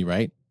be with you,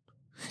 right?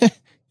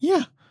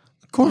 Yeah,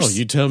 of course. Oh,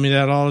 you tell me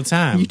that all the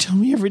time. You tell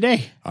me every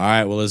day. All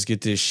right, well, let's get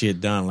this shit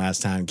done.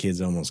 Last time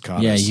kids almost caught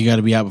us. Yeah, you got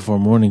to be out before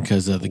morning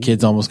because the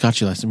kids almost caught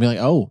you last time. Be like,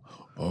 oh.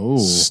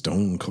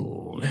 Stone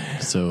cold.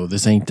 So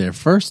this ain't their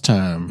first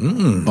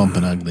time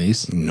bumping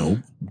uglies. Nope.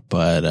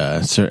 But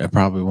it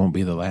probably won't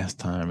be the last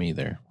time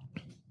either.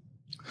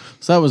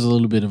 So that was a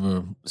little bit of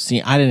a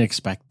scene. I didn't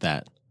expect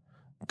that.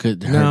 Her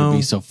to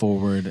be so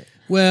forward.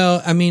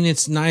 Well, I mean,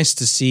 it's nice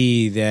to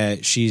see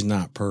that she's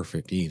not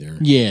perfect either.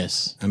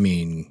 Yes. I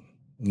mean,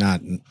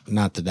 not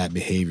that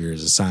behavior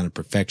is a sign of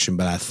perfection,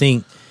 but I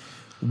think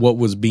what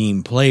was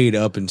being played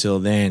up until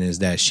then is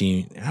that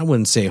I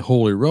wouldn't say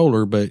holy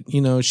roller, but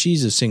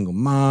she's a single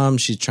mom.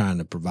 She's trying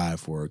to provide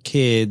for her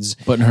kids.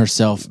 Putting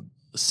herself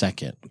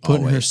second.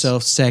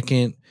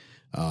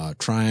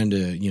 Trying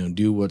to,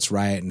 do what's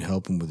right and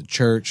helping with the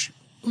church.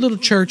 A little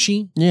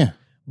churchy. Yeah.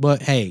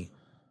 But hey,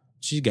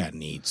 she's got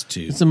needs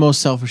too. It's the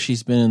most selfish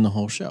she's been in the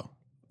whole show.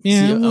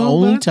 Yeah. The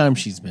only time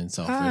she's been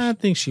selfish. I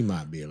think she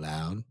might be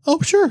allowed. Oh,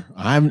 sure.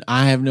 I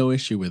have no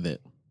issue with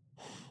it.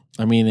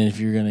 I mean, if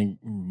you're going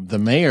to, the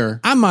mayor.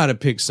 I might have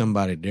picked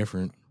somebody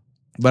different,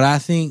 but I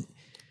think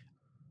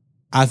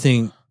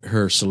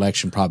her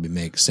selection probably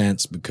makes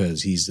sense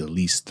because he's the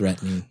least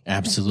threatening.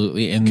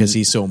 Absolutely. And because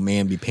he's so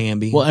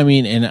mamby-pamby. Well, I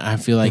mean, and I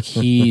feel like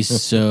he's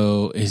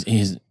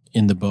he's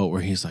in the boat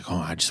where he's like, oh,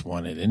 I just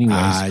want it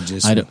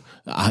anyways.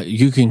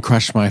 You can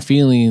crush my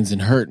feelings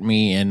and hurt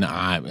me, and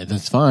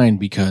that's fine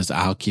because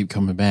I'll keep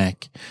coming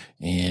back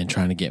and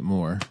trying to get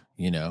more,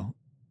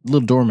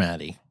 little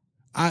doormatty.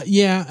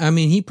 Yeah, I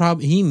mean,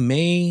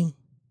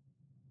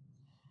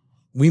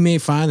 we may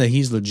find that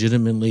he's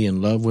legitimately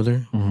in love with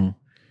her,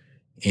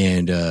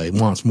 and he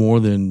wants more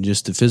than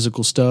just the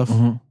physical stuff.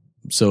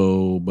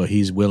 So, but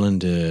he's willing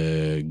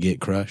to get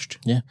crushed.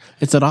 Yeah,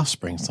 it's an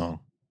Offspring song.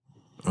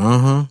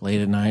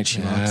 Late at night, she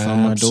knocks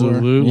on my door.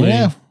 Absolutely.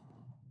 Yeah.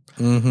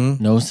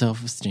 No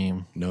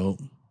self-esteem. Nope.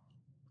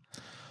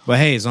 But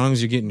hey, as long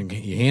as you're getting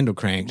your handle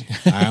cranked,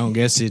 I don't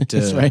guess it.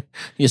 That's right.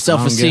 Your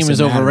self-esteem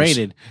is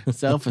overrated.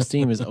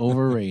 Self-esteem is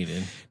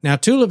overrated. Now,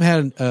 Tulip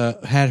had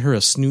her a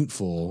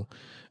snootful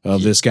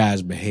of this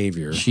guy's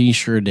behavior. She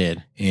sure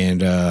did.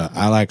 And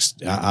I like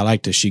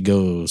that she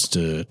goes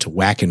to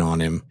whacking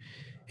on him,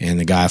 and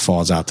the guy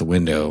falls out the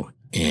window,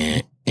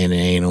 and it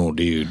ain't old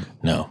dude.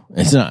 No,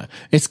 it's not.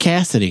 It's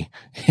Cassidy.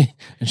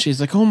 And she's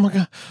like, oh my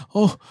God.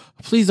 Oh,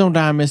 please don't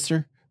die,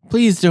 mister.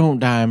 Please don't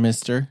die,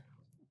 mister.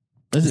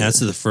 That's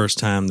the first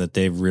time that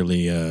they've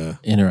really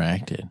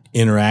interacted.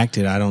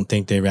 I don't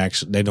think they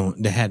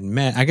hadn't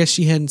met. I guess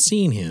she hadn't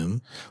seen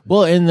him.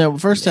 Well, in the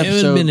first episode,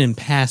 it had been in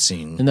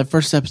passing. In the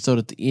first episode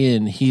at the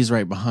end, he's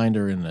right behind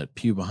her in the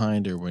pew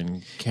behind her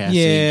when Cassie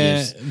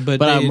gives. But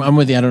I'm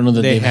with you. I don't know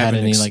that they've had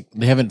any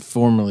they haven't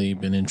formally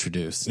been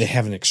introduced. They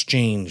haven't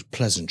exchanged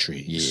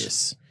pleasantries.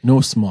 Yes,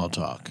 no small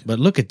talk. But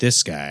look at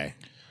this guy.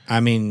 I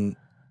mean,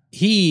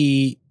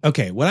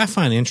 what I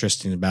find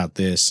interesting about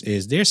this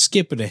is they're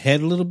skipping ahead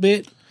a little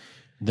bit.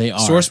 They are.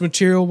 Source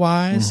material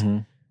wise.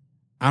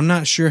 I'm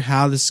not sure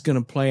how this is going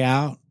to play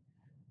out.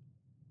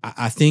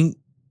 I think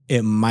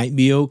it might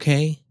be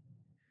okay.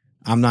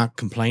 I'm not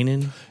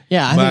complaining.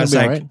 Yeah, I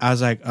think all right. I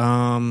was like,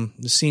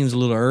 this seems a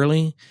little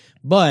early,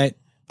 but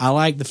I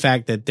like the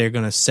fact that they're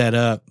going to set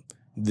up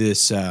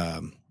this,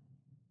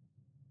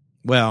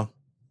 what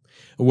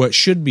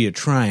should be a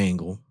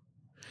triangle.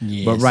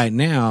 Yes. But right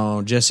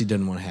now, Jesse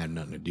doesn't want to have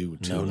nothing to do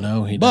with it.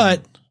 No, he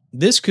doesn't. But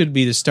this could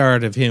be the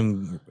start of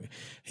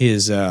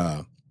his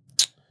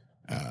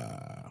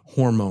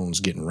hormones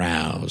getting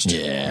roused.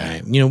 Yeah.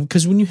 Right?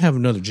 Because when you have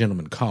another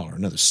gentleman caller,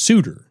 another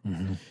suitor,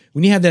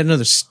 when you have that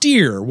another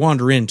steer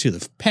wander into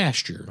the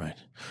pasture. Right.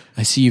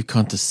 I see you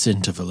caught the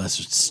scent of a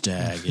lesser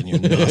stag in your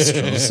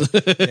nostrils.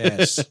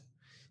 Yes.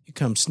 You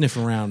come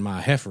sniffing around my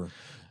heifer,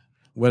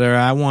 whether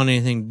I want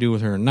anything to do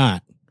with her or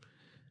not.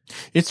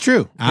 It's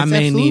true. I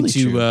may need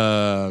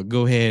to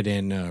go ahead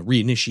and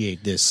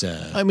reinitiate this.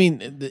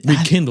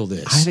 Rekindle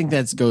this. I think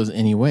that goes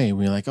any way.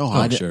 We're like,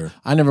 sure.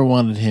 I never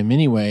wanted him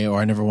anyway, or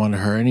I never wanted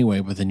her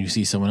anyway. But then you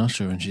see someone else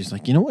show, and she's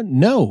like, you know what?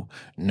 No,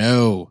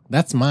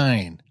 that's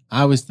mine.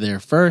 I was there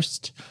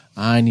first.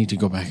 I need to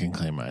go back and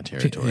claim my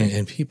territory.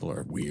 And people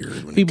are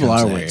weird. When people it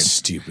comes are to that weird.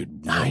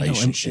 Stupid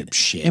relationship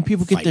shit. And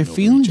people get their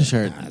feelings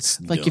hurt.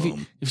 Like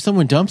if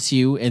someone dumps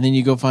you, and then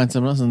you go find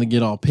someone else, and they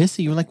get all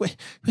pissy, you're like, wait.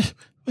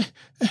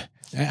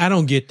 I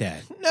don't get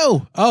that.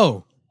 No.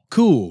 Oh,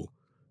 cool.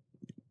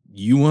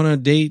 You want to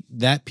date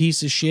that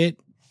piece of shit?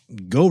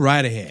 Go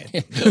right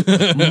ahead.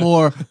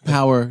 More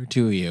power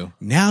to you.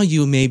 Now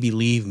you maybe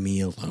leave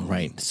me alone.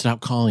 Right. Stop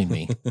calling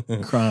me.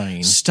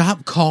 Crying.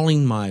 Stop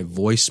calling my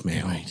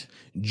voicemail. Right.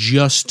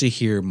 Just to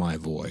hear my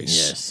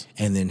voice. Yes.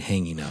 And then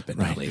hanging up and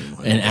not leaving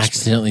my and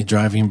accidentally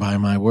driving by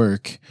my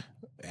work.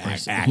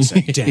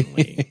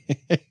 Accidentally.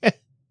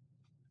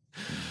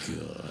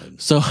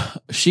 Good. So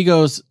she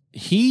goes,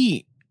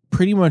 he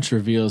pretty much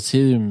reveals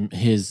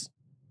his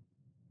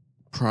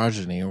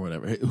progeny or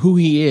whatever, who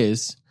he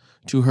is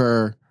to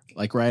her,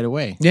 like right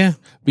away. Yeah.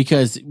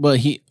 Because,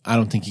 I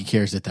don't think he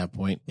cares at that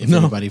point. If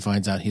anybody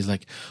finds out, he's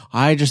like,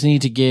 I just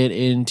need to get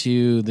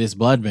into this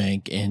blood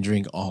bank and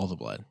drink all the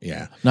blood.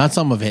 Yeah. Not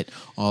some of it,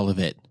 all of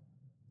it.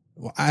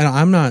 Well,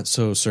 I'm not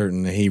so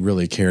certain that he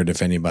really cared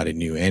if anybody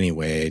knew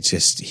anyway. It's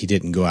just he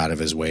didn't go out of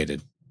his way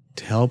to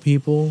tell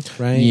people,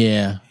 right?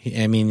 Yeah.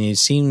 I mean, it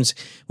seems,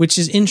 which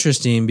is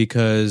interesting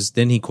because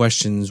then he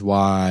questions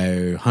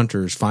why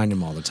hunters find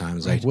him all the time.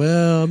 It's like,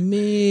 well,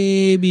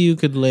 maybe you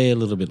could lay a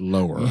little bit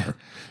lower. Yeah.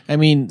 I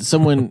mean,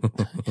 someone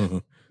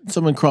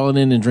crawling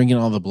in and drinking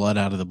all the blood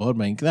out of the blood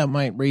bank, that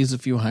might raise a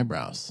few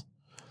eyebrows.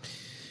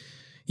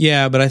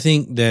 Yeah, but I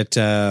think that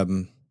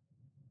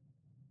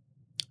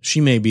she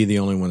may be the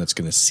only one that's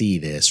going to see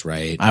this,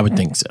 right? I would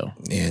think so.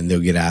 And they'll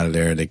get out of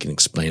there. They can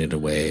explain it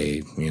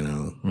away.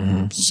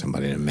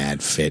 Somebody in a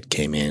mad fit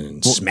came in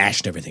and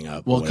smashed everything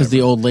up. Well, because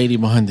the old lady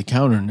behind the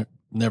counter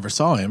never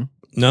saw him.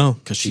 No.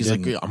 Because she's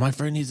like, my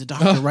friend needs a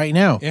doctor right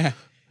now. Yeah.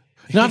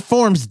 Not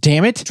forms,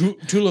 damn it.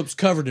 Tulip's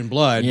covered in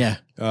blood. Yeah.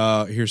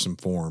 Here's some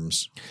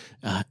forms.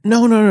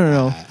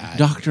 No.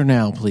 Doctor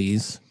now,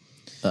 please.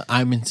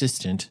 I'm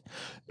insistent.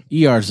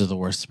 ERs are the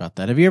worst about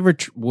that. Have you ever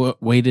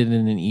waited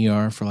in an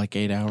ER for like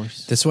 8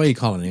 hours? That's why you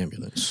call an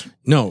ambulance.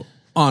 No,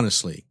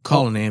 honestly,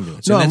 call an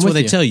ambulance. No, and that's what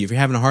they you. tell you. If you're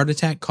having a heart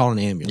attack, call an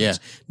ambulance. Yeah.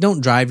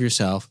 Don't drive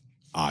yourself,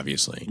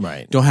 obviously.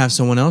 Right. Don't have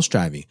someone else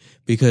drive you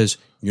because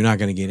you're not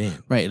going to get in.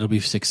 Right. It'll be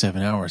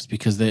 6-7 hours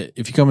because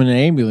if you come in an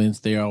ambulance,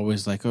 they're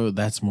always like, oh,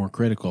 that's more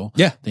critical.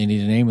 Yeah. They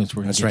need an ambulance.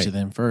 We're going to get right. to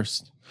them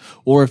first.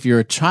 Or if you're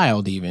a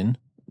child even,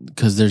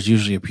 because there's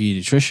usually a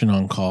pediatrician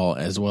on call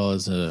as well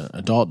as an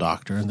adult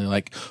doctor, and they're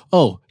like,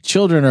 "Oh,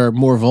 children are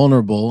more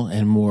vulnerable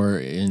and more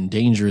in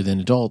danger than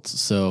adults."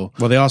 So,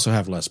 well, they also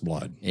have less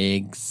blood.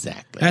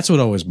 Exactly. That's what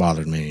always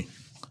bothered me.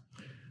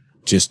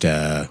 Just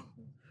with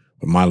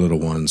my little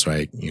ones,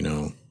 right?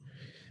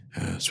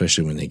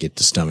 Especially when they get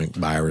the stomach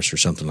virus or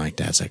something like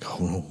that. It's like,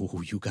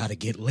 oh, you got to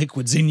get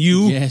liquids in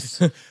you.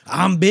 Yes.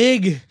 I'm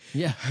big.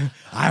 Yeah.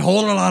 I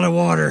hold a lot of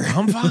water.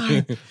 I'm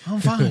fine.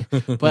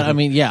 But I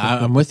mean,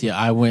 yeah, I'm with you.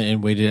 I went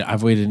and waited.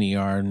 I've waited in the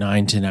ER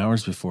 9-10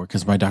 hours before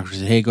because my doctor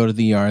said, "Hey, go to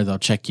the ER. They'll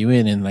check you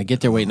in." And I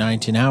get there, wait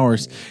 9-10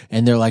 hours,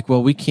 and they're like,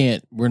 "Well,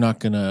 we're not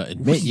going to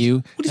admit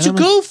you." What did you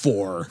go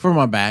for? For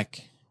my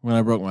back when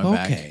I broke my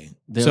back. Okay.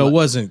 So it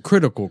wasn't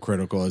critical.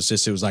 It's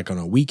just it was like on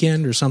a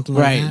weekend or something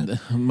like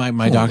that. Right.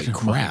 My doctor.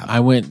 Crap.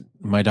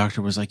 My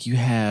doctor was like,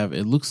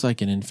 it looks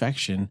like an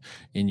infection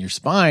in your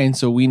spine,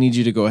 so we need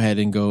you to go ahead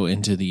and go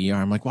into the ER.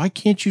 I'm like, why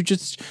can't you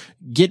just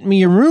get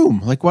me a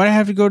room? Like, why do I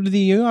have to go to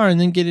the ER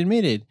and then get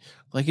admitted?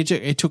 Like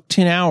it took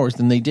 10 hours,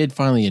 and they did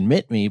finally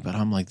admit me, but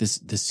I'm like,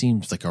 this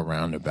seems like a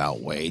roundabout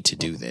way to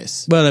do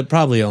this. But it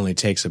probably only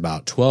takes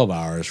about 12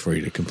 hours for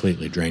you to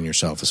completely drain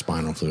yourself of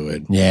spinal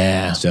fluid.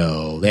 Yeah.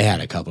 So they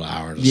had a couple of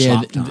hours of Yeah,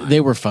 slop time.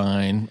 they were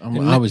fine.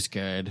 I was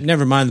good.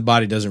 Never mind, the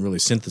body doesn't really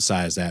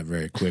synthesize that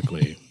very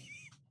quickly.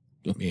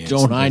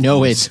 Don't I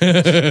know it?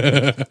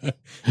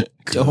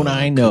 Don't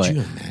I know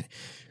it?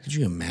 Could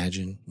you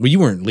imagine? Well, you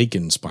weren't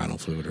leaking spinal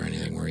fluid or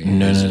anything, were you?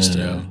 No.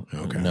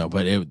 Okay. No,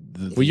 but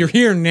well, you're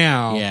here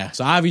now. Yeah.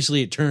 So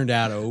obviously it turned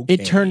out okay.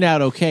 It turned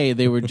out okay.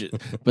 They were,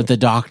 but the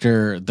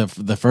doctor,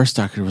 the first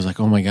doctor was like,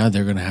 "Oh my God,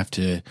 they're going to have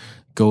to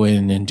go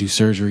in and do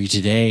surgery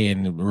today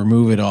and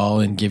remove it all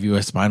and give you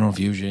a spinal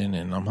fusion."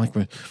 And I'm like,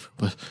 but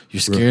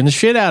you're scaring the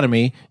shit out of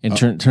me. And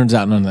turns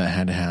out none of that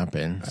had to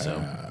happen.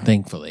 So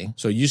thankfully.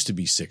 So it used to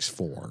be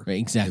 6'4".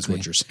 Exactly. Is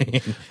what you're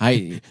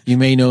saying. You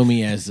may know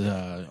me as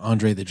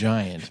Andre the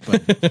Giant,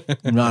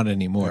 but not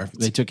anymore.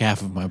 They took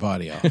half of my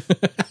body off.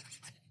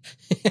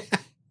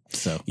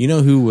 So you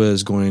know who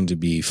was going to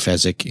be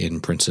Fezzik in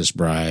Princess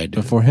Bride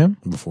before him?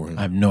 Before him.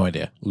 I have no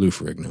idea. Lou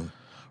Ferrigno.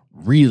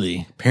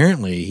 Really?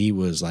 Apparently he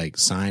was like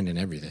signed and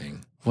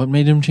everything. What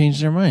made him change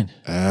their mind?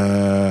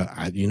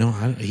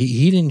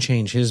 He didn't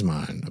change his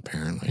mind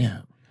apparently.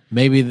 Yeah.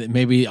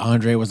 Maybe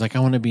Andre was like, "I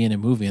want to be in a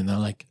movie," and they're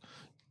like,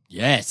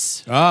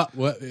 "Yes."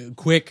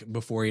 Quick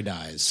before he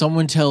dies.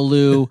 Someone tell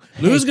Lou.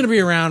 Lou's going to be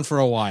around for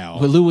a while.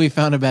 Well, Lou, we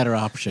found a better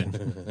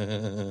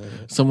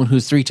option. Someone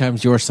who's 3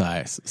 times your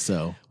size.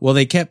 So, well,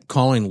 they kept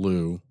calling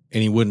Lou,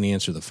 and he wouldn't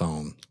answer the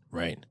phone.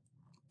 Right.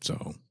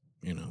 So,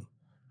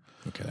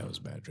 okay, that was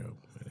a bad joke.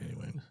 But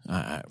anyway,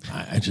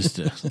 I just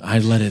I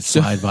let it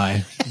slide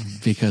by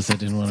because I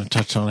didn't want to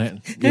touch on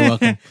it. You're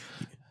welcome.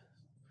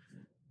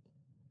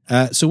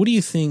 So, what do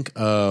you think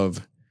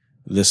of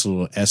this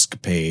little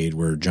escapade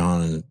where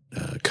John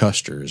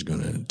Custer is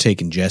going to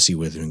take Jesse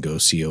with him and go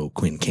see old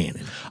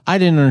Quincannon? I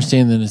didn't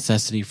understand the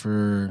necessity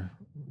for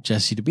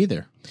Jesse to be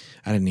there.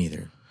 I didn't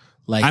either.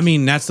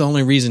 That's the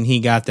only reason he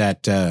got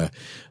that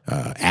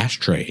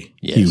ashtray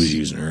he was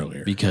using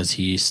earlier. Because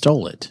he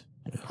stole it.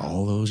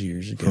 All those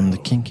years ago. From the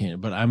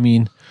Quincannon. But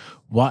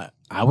what?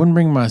 I wouldn't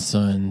bring my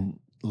son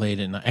late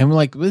at night. I'm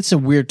like, it's a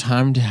weird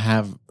time to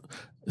have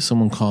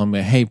someone call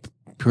me, "Hey,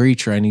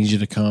 preacher, I need you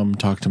to come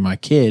talk to my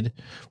kid."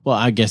 Well,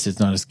 I guess it's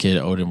not his kid.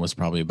 Odin was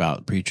probably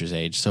about preacher's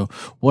age. So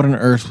what on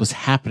earth was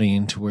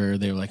happening to where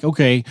they were like,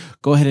 "Okay,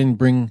 go ahead and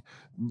bring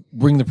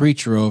the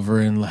preacher over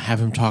and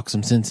have him talk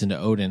some sense into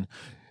Odin"?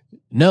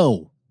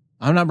 No,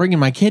 I'm not bringing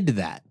my kid to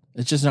that.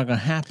 It's just not going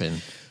to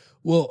happen.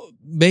 Well,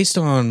 based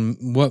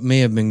on what may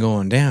have been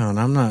going down,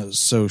 I'm not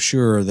so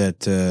sure that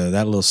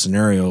that little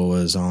scenario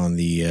was on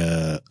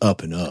the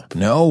up and up.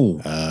 No,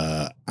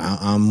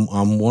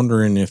 I'm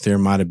wondering if there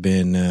might have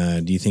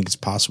been. Do you think it's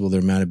possible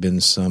there might have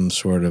been some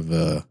sort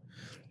of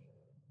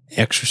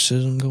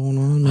exorcism going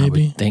on?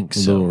 Maybe I would think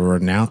so.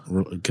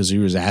 Because he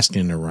was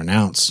asking to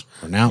renounce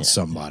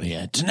somebody.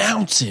 Yeah,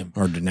 denounce him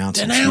or denounce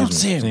him.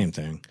 Same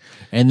thing.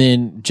 And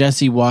then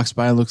Jesse walks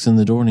by, looks in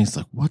the door, and he's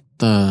like, "What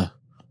the?"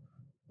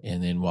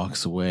 And then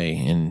walks away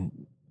and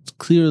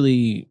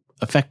clearly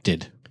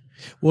affected.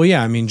 Well,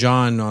 yeah.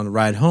 John on the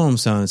ride home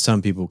saying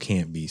some people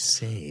can't be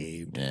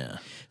saved. Yeah.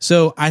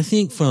 So I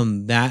think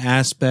from that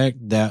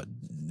aspect, that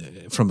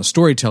from a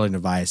storytelling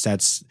device,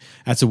 that's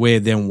a way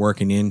of them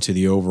working into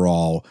the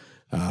overall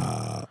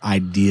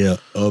idea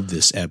of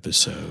this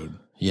episode.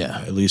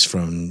 Yeah. At least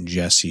from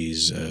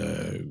Jesse's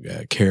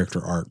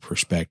character arc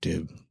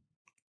perspective,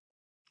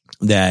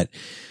 that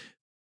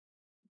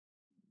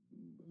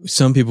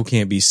some people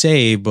can't be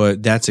saved,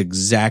 but that's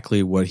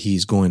exactly what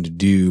he's going to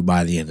do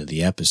by the end of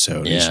the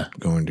episode. Yeah. He's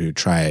going to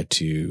try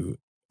to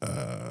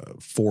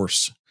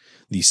force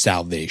the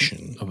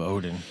salvation of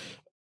Odin.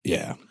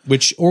 Yeah.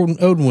 Which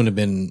Odin would have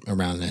been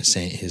around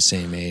his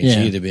same age. Yeah.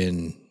 He'd have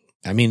been,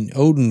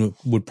 Odin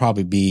would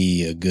probably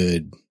be a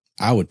good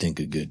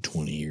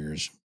 20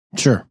 years.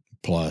 Sure.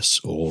 Plus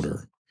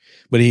older.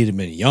 But he'd have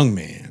been a young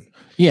man.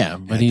 Yeah,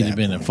 but he'd have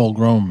been a full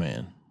grown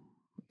man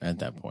at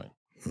that point.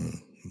 I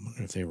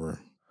wonder if they were,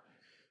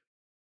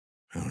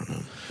 I don't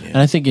know.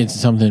 And I think it's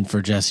something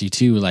for Jesse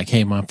too. Like,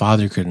 hey, my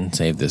father couldn't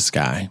save this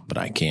guy, but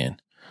I can.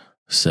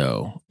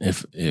 So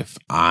if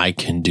I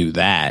can do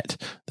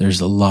that, there's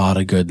a lot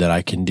of good that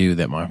I can do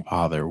that my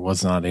father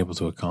was not able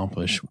to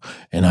accomplish,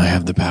 and I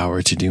have the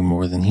power to do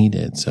more than he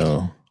did.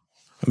 So,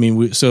 I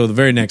mean, so the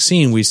very next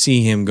scene, we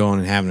see him going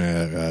and having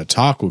a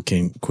talk with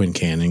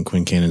Quincannon.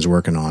 Quincannon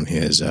working on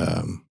his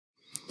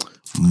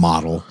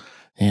model,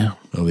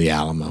 of the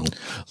Alamo.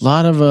 A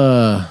lot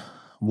of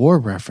war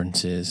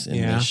references in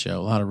this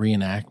show, a lot of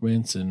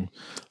reenactments, and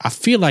I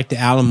feel like the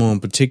Alamo in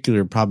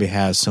particular probably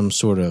has some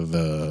sort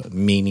of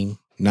meaning.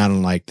 Not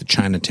unlike the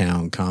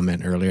Chinatown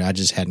comment earlier. I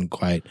just hadn't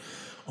quite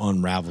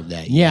unraveled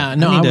that yet. Yeah,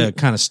 no, I need to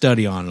kind of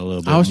study on it a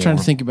little bit. I was more. trying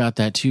to think about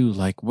that too.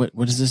 Like, what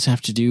does this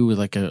have to do with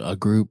like a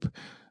group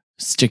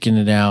sticking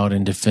it out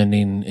and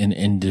defending an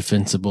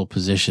indefensible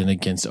position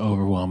against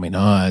overwhelming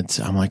odds?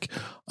 I'm like,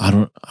 I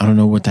don't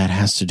know what that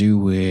has to do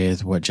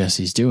with what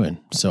Jesse's doing.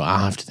 So I'll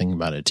have to think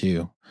about it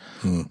too.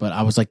 But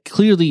I was like,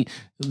 clearly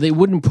they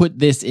wouldn't put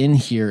this in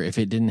here if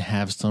it didn't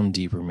have some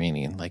deeper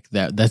meaning. Like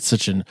that's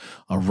such a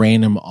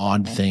random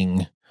odd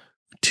thing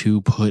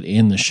to put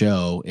in the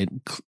show.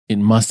 It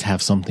must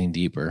have something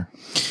deeper.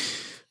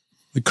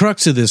 The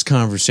crux of this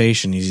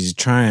conversation is he's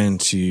trying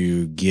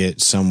to get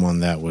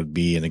someone that would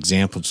be an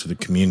example to the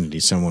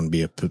community, someone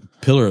be a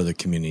pillar of the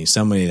community,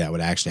 somebody that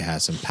would actually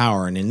have some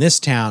power. And in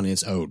this town,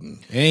 it's Odin.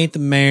 It ain't the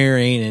mayor,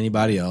 ain't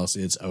anybody else.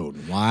 It's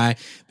Odin. Why?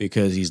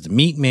 Because he's the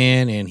meat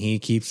man and he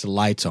keeps the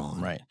lights on.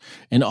 Right.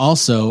 And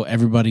also,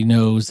 everybody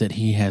knows that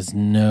he has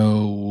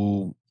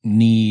no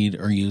need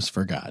or use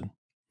for God.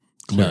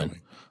 Clearly.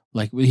 None.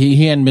 Like,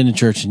 he hadn't been to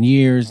church in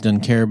years,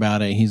 doesn't care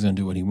about it. He's going to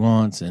do what he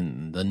wants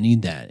and doesn't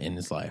need that in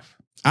his life.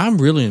 I'm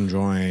really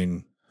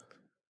enjoying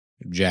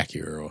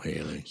Jackie Earl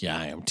Haley. Yeah,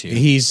 I am too.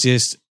 He's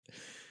just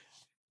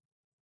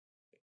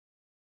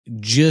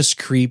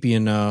creepy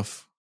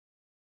enough,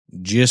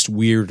 just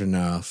weird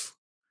enough.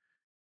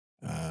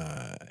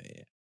 I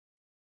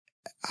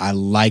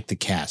like the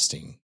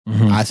casting.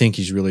 Mm-hmm. I think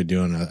he's really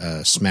doing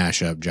a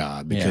smash up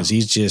job because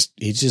he's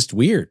just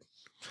weird.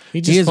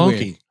 He's just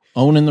funky. Weird.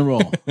 Owning the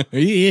role.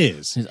 He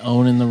is. He's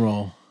owning the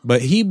role.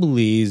 But he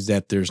believes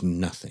that there's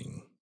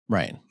nothing.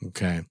 Right.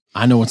 Okay.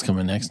 I know what's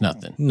coming next.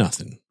 Nothing.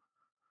 Nothing.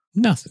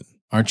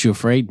 Aren't you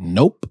afraid?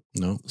 Nope.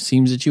 No.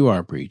 Seems that you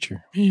are,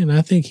 preacher. And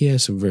I think he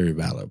has some very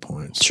valid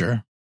points.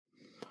 Sure.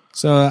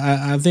 So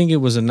I think it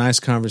was a nice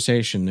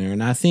conversation there.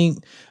 And I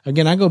think,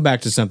 again, I go back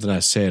to something I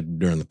said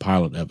during the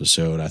pilot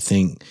episode. I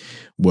think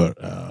what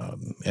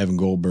Evan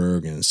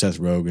Goldberg and Seth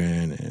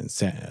Rogen and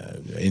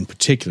in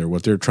particular,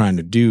 what they're trying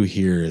to do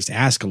here is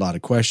ask a lot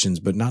of questions,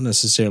 but not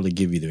necessarily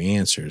give you the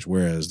answers.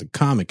 Whereas the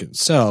comic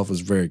itself was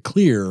very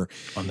clear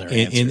on their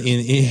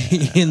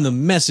in the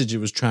message it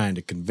was trying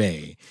to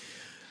convey.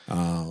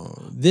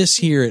 This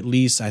here, at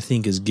least, I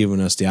think, has given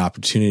us the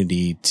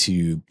opportunity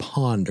to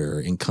ponder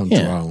and come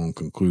to our own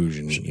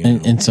conclusions.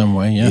 In some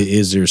way, yeah.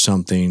 Is there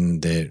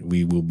something that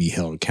we will be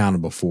held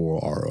accountable for,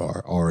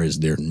 or is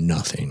there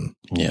nothing?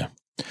 Yeah.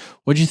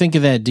 What do you think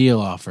of that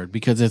deal offered?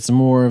 Because it's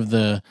more of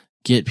the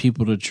get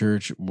people to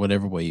church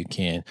whatever way you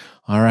can.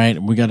 All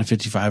right, we got a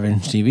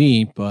 55-inch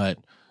TV, but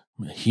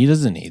he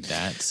doesn't need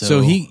that. So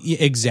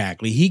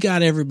he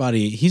got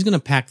everybody. He's going to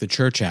pack the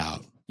church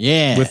out.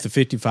 Yeah. With the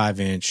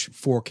 55-inch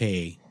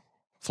 4K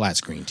flat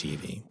screen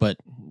TV. But,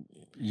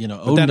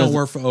 that don't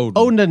work for Odin.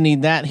 Odin doesn't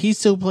need that. He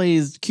still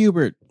plays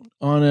Qbert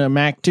on a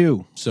Mac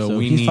too. So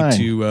we need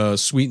to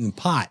sweeten the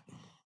pot.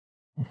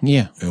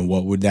 Yeah. And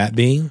what would that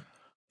be?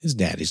 His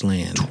daddy's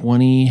land.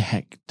 20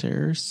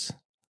 hectares.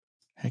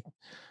 Isn't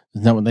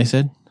that what they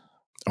said?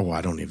 Oh,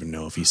 I don't even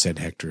know if he said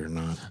hectare or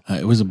not.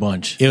 It was a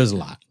bunch. It was a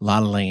lot. A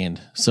lot of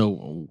land.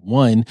 So,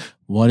 one,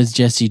 what is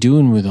Jesse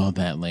doing with all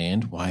that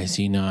land? Why is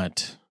he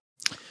not...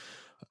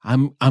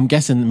 I'm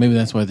guessing maybe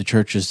that's why the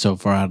church is so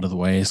far out of the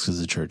way, is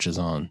because the church is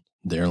on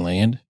their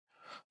land,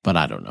 but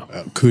I don't know.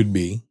 Could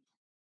be,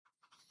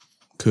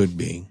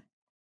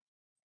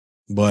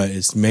 but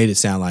it's made it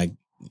sound like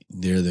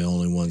they're the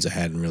only ones that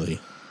hadn't really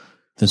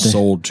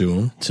sold to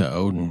him, to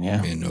Odin.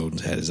 Yeah, and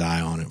Odin's had his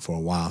eye on it for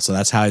a while, so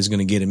that's how he's going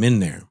to get him in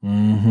there.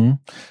 Mm-hmm.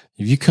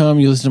 If you come,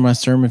 you listen to my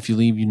sermon. If you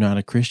leave, you're not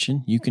a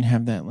Christian. You can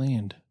have that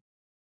land.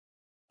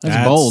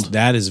 That's bold.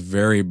 That is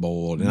very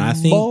bold, and I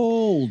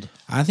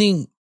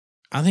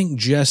think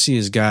Jesse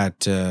has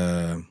got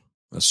a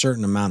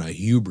certain amount of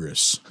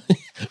hubris.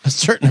 A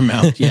certain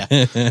amount, yeah.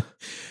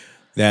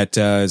 That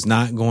is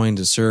not going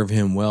to serve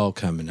him well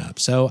coming up.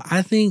 So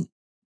I think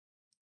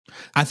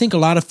a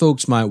lot of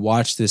folks might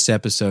watch this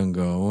episode and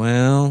go,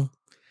 well,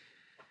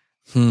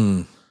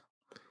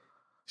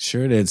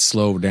 sure they'd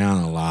slow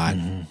down a lot.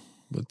 Mm-hmm.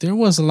 But there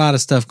was a lot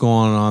of stuff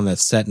going on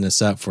that's setting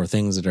us up for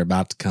things that are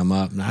about to come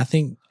up. And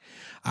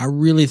I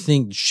really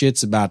think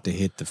shit's about to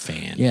hit the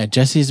fan. Yeah,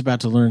 Jesse's about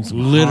to learn some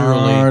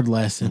hard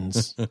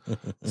lessons.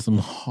 Some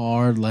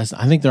hard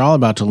lessons. I think they're all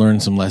about to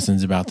learn some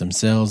lessons about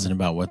themselves and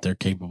about what they're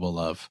capable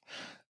of.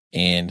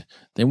 And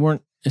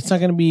it's not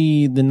going to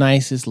be the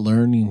nicest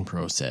learning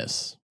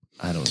process,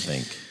 I don't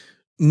think.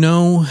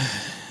 No.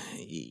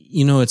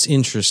 It's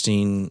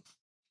interesting.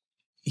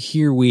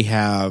 Here we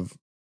have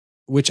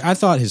which I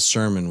thought his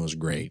sermon was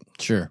great.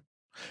 Sure.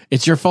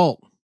 It's your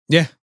fault.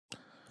 Yeah.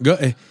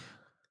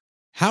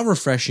 How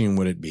refreshing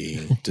would it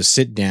be to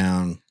sit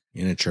down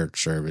in a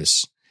church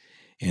service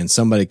and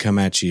somebody come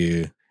at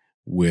you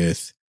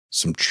with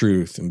some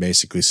truth and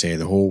basically say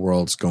the whole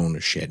world's going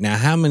to shit? Now,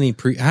 how many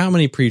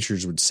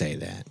preachers would say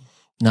that?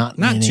 Not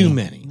too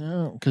many.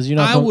 No, because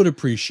I would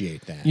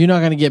appreciate that. You're not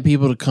going to get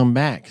people to come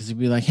back because you'd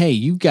be like, "Hey,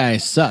 you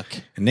guys suck."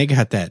 And they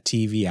got that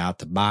TV out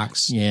the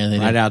box, yeah,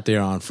 right out there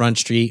on Front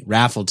Street.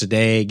 Raffle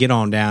today. Get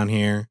on down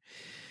here.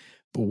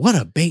 But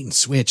what a bait and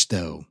switch,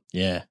 though.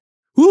 Yeah.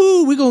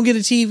 Woo! We're gonna get a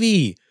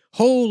TV.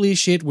 Holy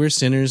shit! We're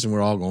sinners and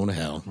we're all going to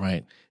hell.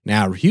 Right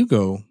now,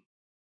 Hugo,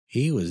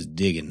 he was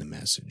digging the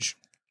message.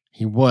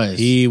 He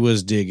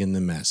was digging the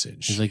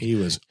message. He's like, he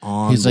was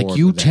on. He's like,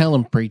 you tell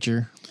him,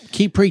 preacher.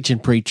 Keep preaching,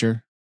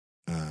 preacher.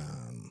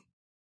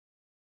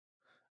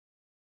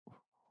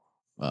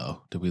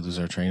 Did we lose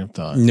our train of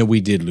thought? No, we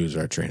did lose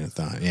our train of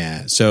thought.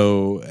 Yeah.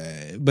 So,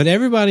 but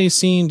everybody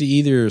seemed to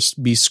either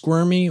be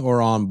squirmy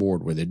or on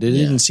board with it. There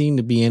didn't seem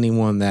to be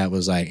anyone that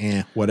was like,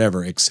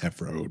 whatever, except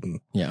for Odin.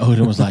 Yeah.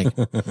 Odin was like,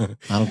 I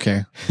don't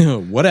care.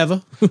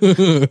 Whatever.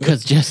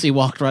 Because Jesse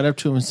walked right up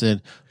to him and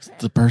said,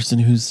 the person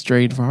who's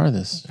strayed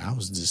farthest. I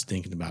was just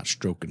thinking about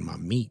stroking my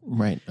meat.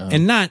 Right.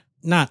 And not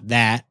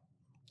that.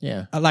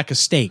 Yeah. Like a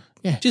steak.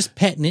 Yeah. Just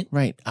petting it.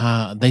 Right.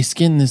 They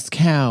skinned this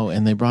cow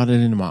and they brought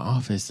it into my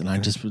office and I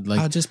just would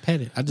I'll just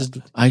pet it.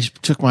 I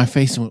just took my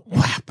face and went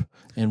whap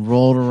and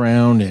rolled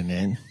around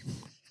and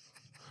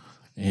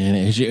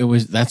it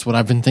was, that's what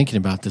I've been thinking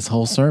about this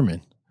whole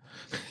sermon.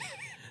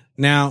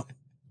 Now,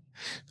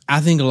 I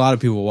think a lot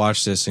of people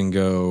watch this and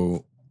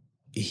go,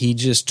 he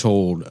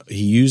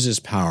used his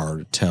power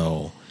to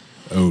tell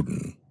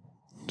Odin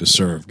to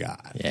serve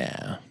God.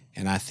 Yeah.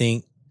 And I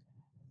think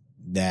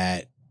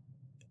that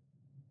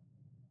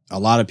a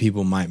lot of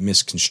people might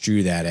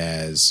misconstrue that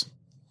as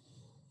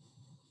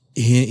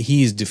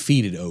he's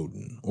defeated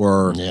Odin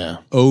or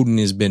Odin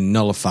has been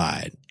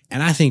nullified.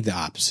 And I think the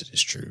opposite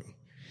is true.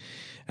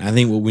 And I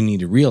think what we need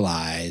to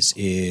realize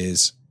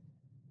is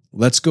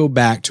let's go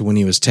back to when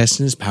he was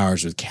testing his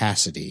powers with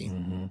Cassidy.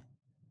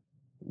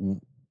 Mm-hmm.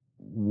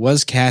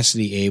 Was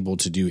Cassidy able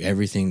to do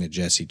everything that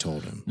Jesse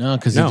told him? No,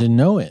 because he didn't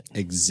know it.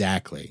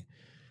 Exactly.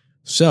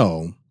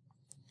 So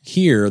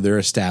here they're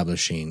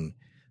establishing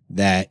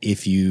that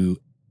if you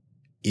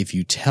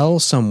tell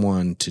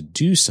someone to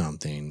do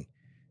something,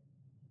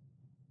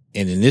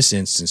 and in this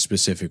instance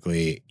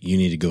specifically, you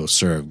need to go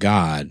serve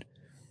God,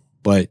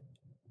 but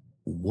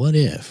what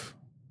if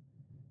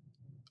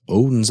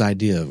Odin's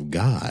idea of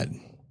God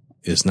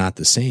is not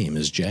the same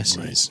as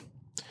Jesse's? Right.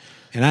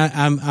 And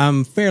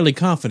I'm fairly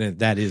confident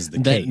that is the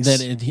case.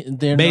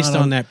 They're based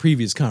on that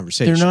previous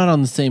conversation. They're not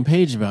on the same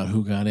page about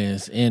who God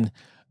is. And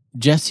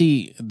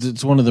Jesse,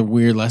 it's one of the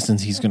weird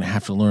lessons he's going to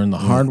have to learn the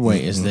hard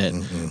way is that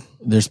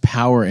there's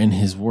power in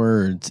his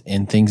words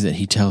and things that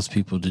he tells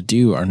people to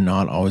do are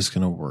not always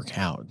going to work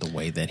out the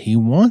way that he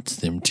wants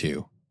them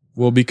to.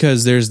 Well,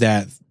 because there's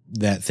that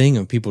thing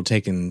of people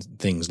taking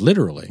things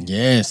literally.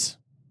 Yes.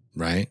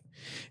 Right.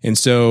 And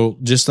so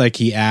just like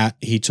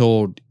he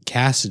told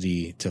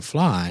Cassidy to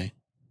fly,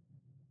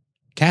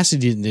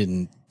 Cassidy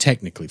didn't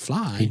technically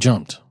fly. He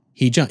jumped.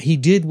 He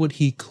did what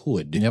he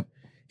could. Yep.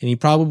 And he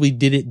probably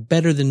did it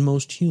better than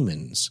most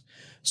humans.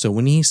 So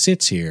when he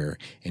sits here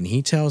and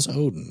he tells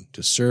Odin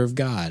to serve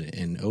God,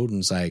 and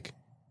Odin's like,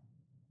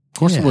 of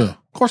course I will.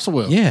 Of course I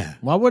will. Yeah.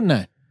 Why wouldn't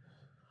I?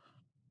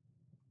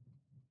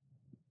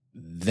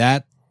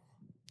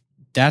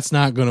 That's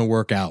not going to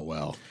work out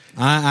well.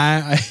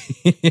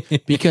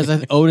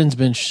 Because Odin's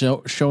been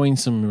showing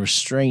some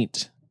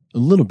restraint a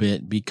little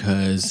bit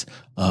because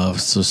of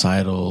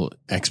societal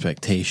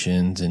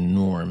expectations and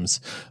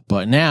norms.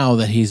 But now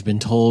that he's been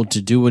told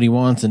to do what he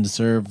wants and to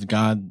serve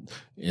God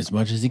as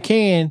much as he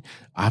can,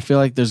 I feel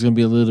like there's going to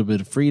be a little bit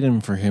of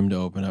freedom for him to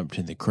open up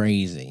to the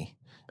crazy.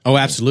 Oh,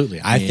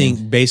 absolutely. I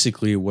think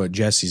basically what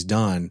Jesse's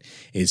done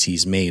is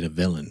he's made a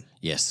villain.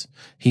 Yes.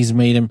 He's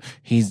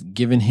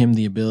given him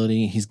the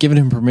ability, he's given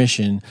him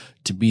permission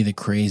to be the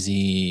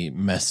crazy,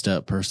 messed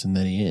up person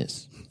that he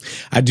is.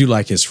 I do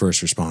like his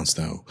first response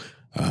though.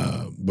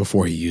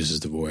 Before he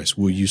uses the voice,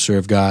 will you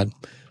serve God?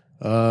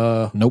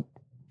 Nope.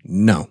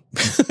 No.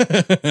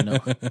 No.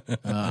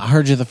 I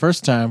heard you the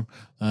first time.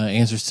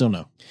 Answer still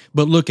no.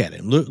 But look at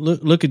him.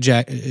 Look at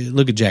Jack.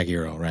 Look at Jack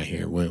Earl right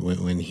here.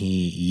 When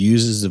he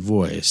uses the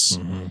voice,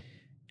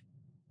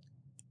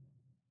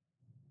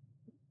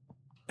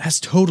 that's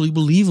totally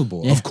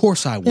believable. Yeah. Of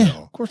course I will. Yeah,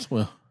 of course I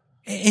will.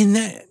 And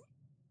that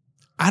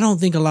I don't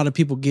think a lot of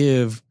people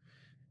give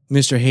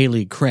Mr.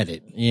 Haley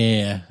credit.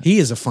 Yeah. He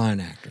is a fine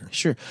actor.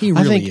 Sure. He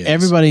really I think is.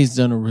 everybody's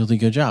done a really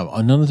good job.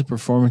 On none of the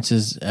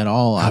performances at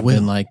all, I've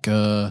been like,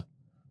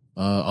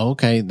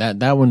 okay,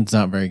 that one's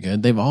not very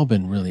good. They've all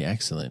been really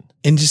excellent.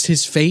 And just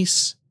his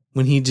face,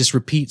 when he just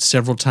repeats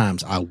several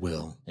times, I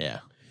will. Yeah.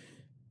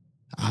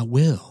 I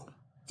will.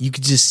 You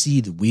could just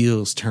see the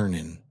wheels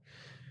turning.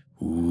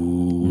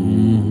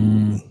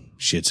 Ooh.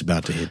 Shit's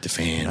about to hit the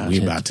fan.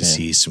 We're about to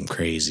see some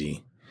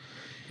crazy.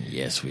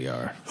 Yes, we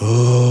are.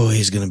 Oh,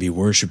 he's going to be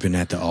worshiping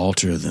at the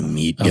altar of the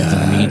meat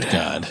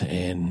god.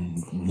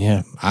 And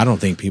yeah, I don't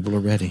think people are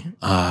ready.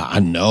 I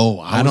know.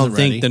 I don't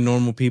think the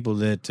normal people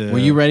that were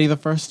you ready the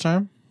first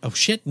time? Oh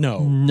shit, no.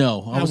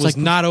 No, I was like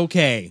not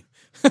okay.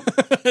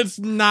 It's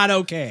not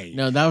okay.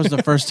 No, that was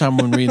the first time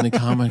when reading the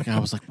comic. I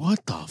was like,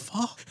 what the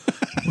fuck?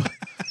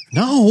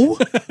 No.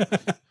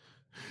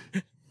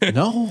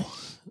 No.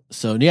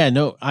 So yeah,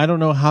 no, I don't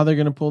know how they're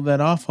going to pull that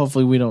off.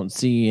 Hopefully we don't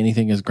see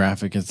anything as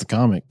graphic as the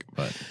comic,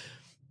 but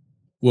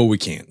well, we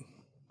can't.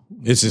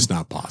 It's just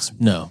not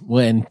possible. No.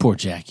 Well, and poor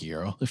Jackie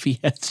Earl, if he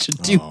has to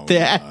do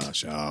that.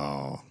 Gosh,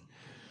 oh.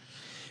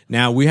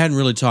 Now, we hadn't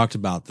really talked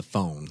about the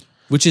phone,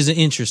 which is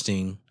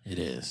interesting. It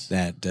is.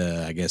 That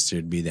I guess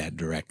there'd be that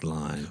direct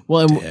line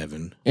to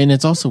heaven. And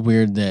it's also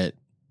weird that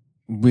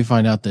we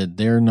find out that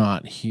they're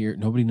not here.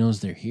 Nobody knows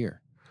they're here.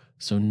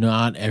 So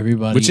not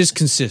everybody... Which is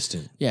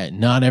consistent. Yeah,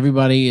 not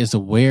everybody is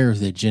aware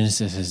that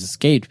Genesis has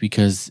escaped,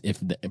 because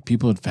if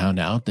people had found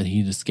out that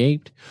he'd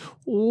escaped,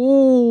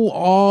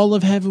 all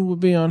of heaven would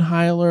be on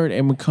high alert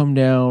and would come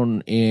down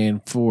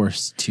in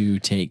force to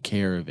take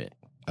care of it.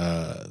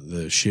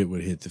 The shit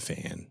would hit the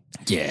fan.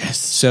 Yes.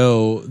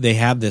 So they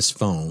have this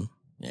phone.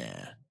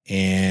 Yeah.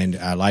 And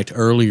I liked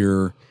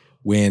earlier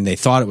when they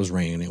thought it was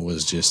ringing, it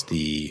was just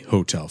the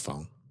hotel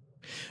phone.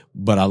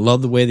 But I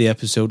love the way the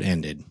episode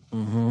ended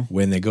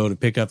when they go to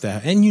pick up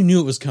that, and you knew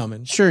it was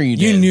coming. Sure, you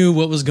did. You knew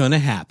what was going to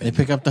happen. They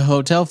pick up the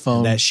hotel phone.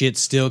 And that shit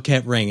still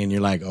kept ringing.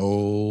 You're like,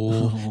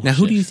 oh. Now,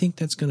 who do you think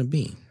that's going to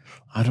be?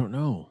 I don't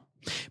know.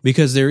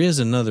 Because there is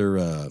another,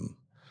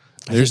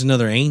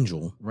 another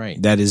angel,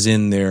 right? That is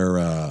in their,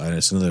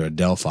 it's another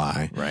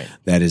Adelphi, right?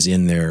 That is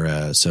in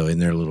their, so in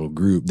their little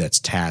group that's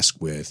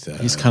tasked with.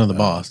 He's kind of the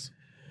boss.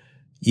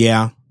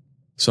 Yeah.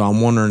 So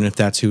I'm wondering if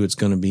that's who it's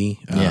going to be.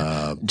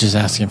 Yeah. Just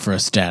asking for a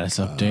status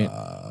update.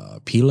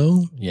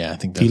 Pilo? Yeah, I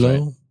think that's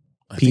right.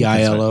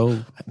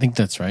 Pilo? I think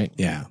that's right.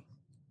 Yeah.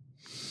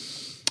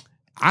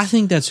 I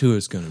think that's who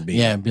it's going to be.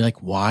 Yeah, be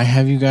like, why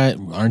have you guys,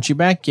 aren't you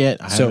back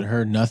yet? I haven't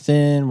heard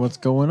nothing. What's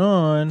going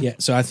on? Yeah,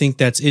 so I think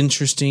that's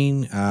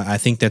interesting. I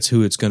think that's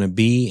who it's going to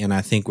be, and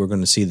I think we're going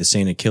to see the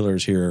Saint of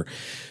Killers here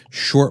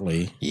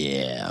shortly.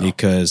 Yeah.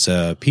 Because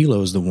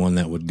Pilo is the one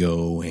that would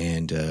go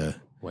and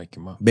wake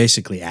him up.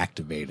 Basically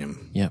activate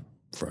him. Yep.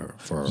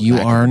 For you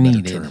are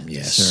needed, term.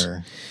 Yes.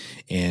 Sir.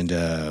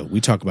 And we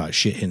talk about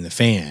shit hitting the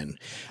fan.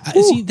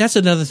 See, that's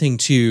another thing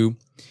too,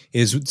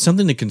 is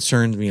something that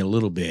concerns me a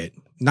little bit.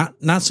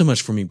 Not so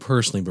much for me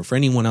personally, but for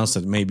anyone else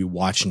that may be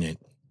watching it.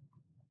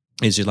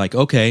 Is you're like,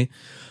 okay,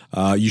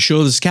 you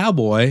show this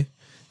cowboy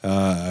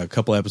a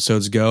couple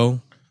episodes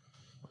ago.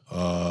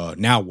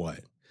 Now what?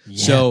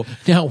 Yeah, so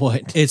now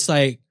what? It's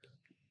like,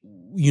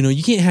 you know,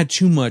 you can't have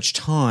too much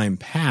time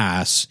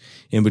pass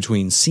in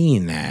between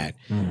seeing that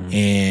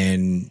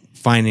and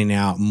finding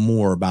out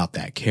more about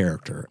that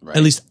character. Right.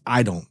 At least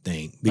I don't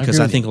think, because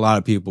I think a lot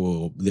of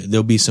people,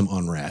 there'll be some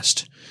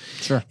unrest.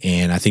 Sure.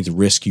 And I think the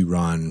risk you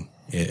run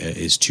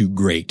is too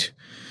great.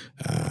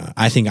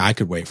 I think I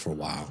could wait for a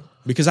while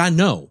because I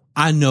know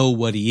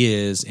what he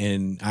is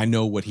and I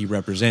know what he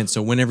represents.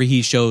 So whenever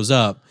he shows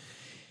up,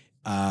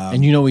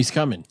 and you know he's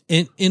coming.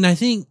 And I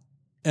think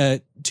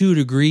to a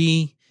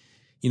degree,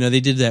 you know,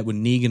 they did that with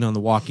Negan on The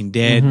Walking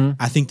Dead.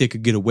 I think they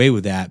could get away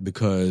with that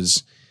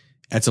because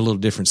that's a little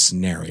different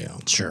scenario.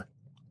 Sure.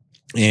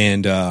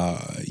 And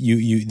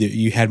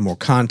you had more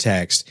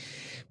context,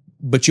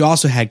 but you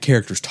also had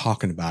characters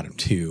talking about him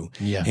too.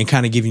 Yeah. And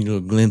kind of giving you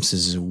little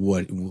glimpses of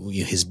what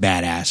his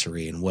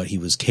badassery and what he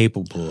was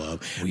capable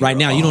of. Right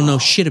now, you don't know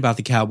shit about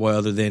the cowboy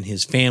other than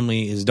his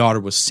family. His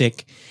daughter was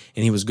sick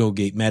and he was go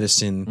get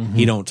medicine.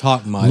 He don't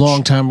talk much.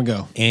 Long time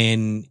ago.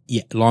 And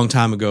long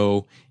time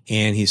ago.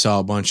 And he saw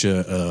a bunch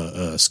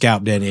of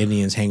scalp dead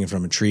Indians hanging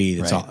from a tree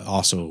that's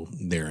also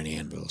there in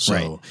Anvil.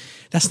 So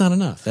that's not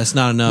enough. That's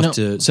not enough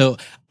to. So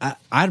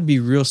I'd be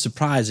real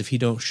surprised if he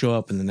don't show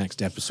up in the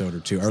next episode or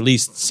two, or at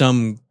least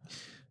some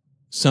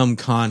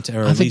content,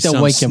 or I at think least they'll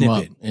some wake snippet. him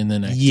up in the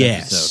next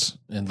episode.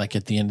 And like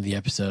at the end of the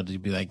episode,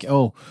 he'd be like,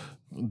 "Oh,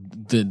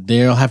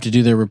 they'll have to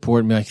do their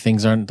report and be like,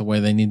 things aren't the way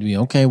they need to be.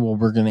 Okay, well,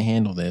 we're going to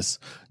handle this.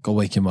 Go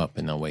wake him up,"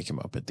 and they'll wake him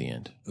up at the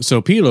end.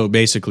 So Pilo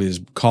basically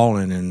is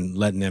calling and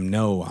letting them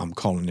know, I'm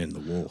calling in the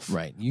wolf.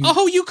 Right.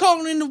 You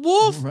calling in the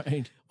wolf?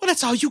 Right. Well,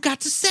 that's all you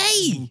got to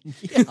say.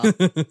 Yeah,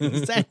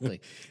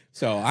 exactly.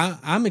 So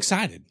I'm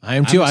excited. I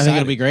am too. I think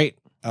it'll be great.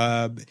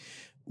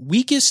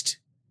 Weakest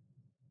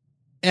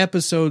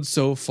episode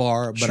so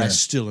far, but I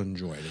still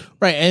enjoyed it.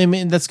 Right. And I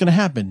mean, that's going to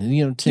happen.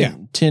 You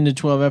know, 10 to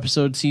 12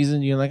 episode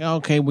season, you're like, oh,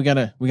 okay, we got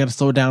to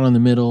slow down in the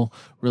middle,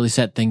 really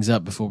set things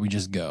up before we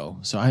just go.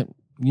 So it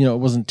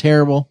wasn't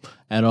terrible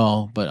at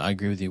all, but I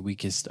agree with you.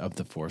 Weakest of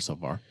the four so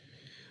far.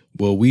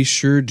 Well, we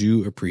sure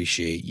do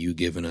appreciate you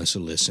giving us a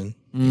listen.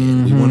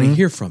 And we want to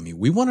hear from you.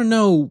 We want to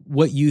know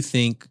what you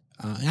think.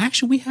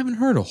 Actually, we haven't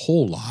heard a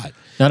whole lot.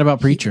 Not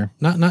about Preacher.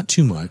 Not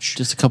too much.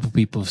 Just a couple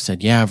people have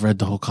said, yeah, I've read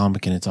the whole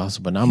comic and it's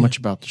awesome, but not much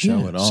about the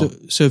show at all.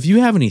 So if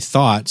you have any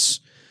thoughts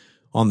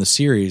on the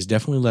series,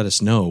 definitely let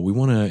us know. We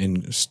want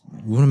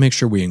to make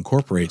sure we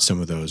incorporate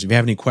some of those. If you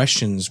have any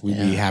questions, we'd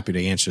be happy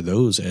to answer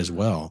those as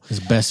well.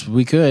 As best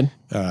we could.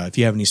 If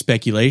you have any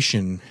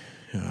speculation,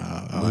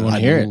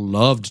 I'd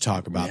love to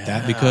talk about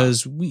that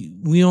because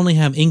we only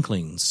have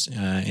inklings,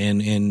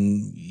 and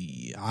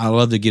I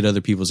love to get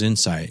other people's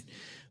insight.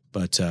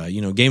 But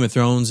Game of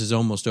Thrones is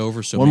almost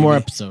over, so one more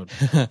episode.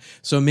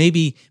 So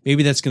maybe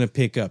that's going to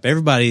pick up.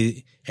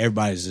 Everybody's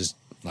just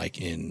like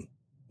in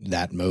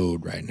that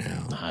mode right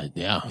now.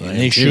 And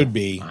they should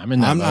be. I'm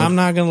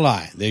not going to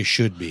lie, they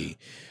should be.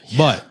 Yeah.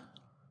 But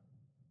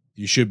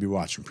you should be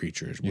watching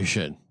Preacher as well. You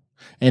should.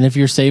 And if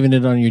you're saving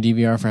it on your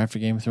DVR for after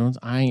Game of Thrones,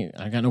 I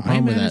got no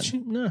problem with that.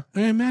 No,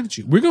 I ain't mad at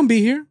you. We're going to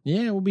be here.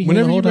 Yeah, we'll be here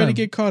whenever you're ready to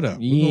get caught up.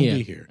 We're going to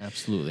be here.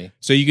 Absolutely.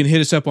 So you can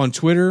hit us up on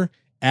Twitter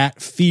at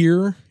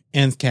Fear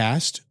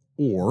Nthcast,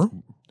 or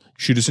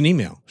shoot us an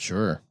email.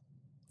 Sure.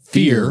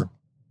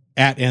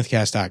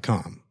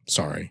 fear@nthcast.com.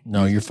 Sorry.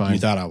 No, you're fine. You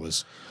thought I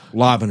was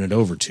lobbing it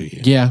over to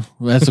you. Yeah,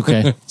 well, that's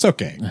okay. It's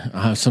okay.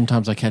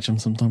 Sometimes I catch them,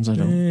 sometimes I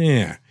don't.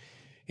 Yeah.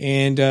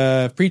 And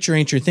Preacher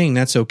ain't your thing.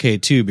 That's okay,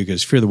 too,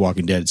 because Fear the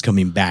Walking Dead is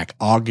coming back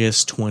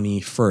August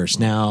 21st.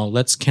 Now,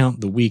 let's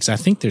count the weeks. I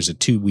think there's a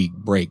 2-week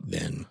break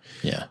then.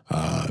 Yeah.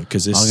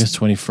 Because August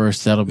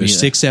 21st, that'll be... There's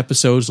 6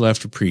 episodes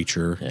left of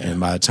Preacher, and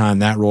by the time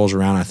that rolls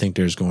around, I think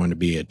there's going to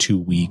be a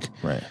 2-week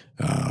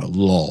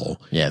lull.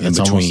 Yeah, that's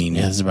in between.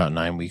 Almost, it's about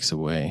 9 weeks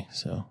away,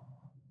 so...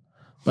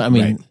 But I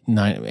mean,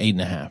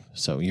 8.5.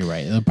 So you're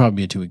right. It'll probably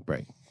be a 2-week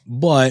break.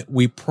 But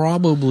we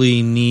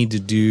probably need to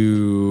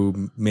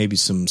do maybe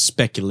some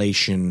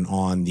speculation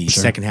on the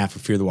second half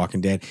of Fear the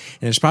Walking Dead.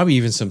 And there's probably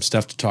even some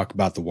stuff to talk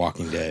about The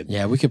Walking Dead.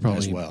 Yeah, we could probably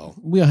as well.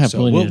 We'll have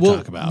plenty to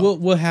talk about.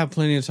 We'll have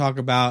plenty to talk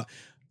about.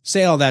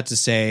 Say all that to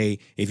say,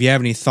 if you have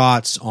any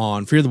thoughts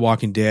on Fear the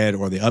Walking Dead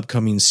or the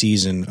upcoming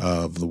season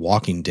of The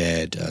Walking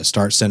Dead,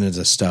 start sending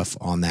us stuff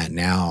on that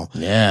now.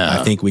 Yeah.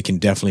 I think we can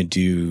definitely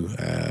do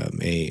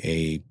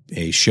a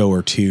show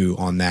or two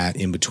on that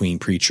in between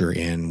Preacher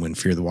and when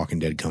Fear the Walking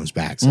Dead comes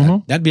back.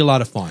 So that'd be a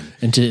lot of fun.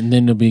 And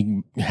then we'll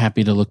be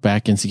happy to look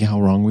back and see how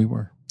wrong we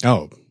were.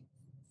 Oh,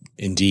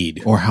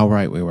 indeed. Or how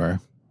right we were.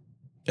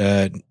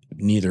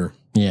 Neither.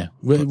 Yeah.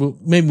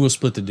 Maybe we'll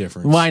split the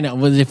difference. Why not?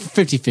 Was it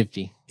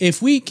 50-50? If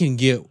we can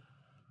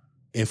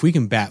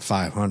bat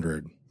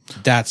 500,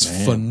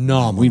 that's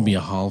phenomenal. We'd be a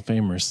Hall of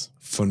Famers.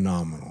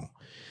 Phenomenal.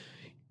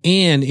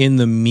 And in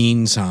the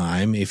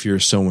meantime, if you're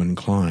so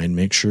inclined,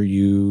 make sure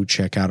you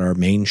check out our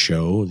main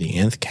show, the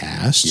Nth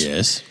Cast.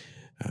 Yes.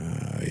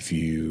 If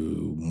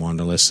you want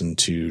to listen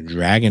to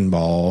Dragon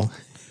Ball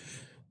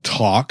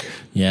talk.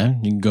 Yeah,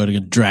 you can go to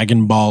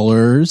Dragon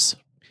Ballers.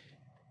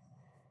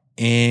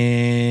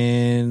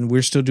 And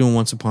we're still doing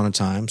Once Upon a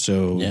Time,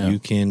 so you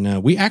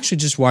can. We actually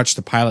just watched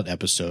the pilot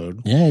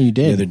episode. Yeah, you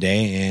did the other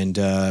day, and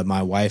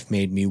my wife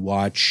made me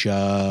watch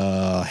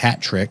Hat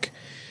Trick.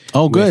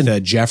 Oh, good.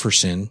 With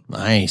Jefferson,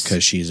 nice,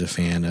 because she's a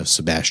fan of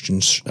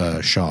Sebastian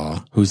Shaw.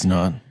 Who's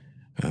not?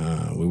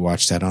 We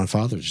watched that on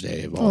Father's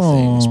Day of all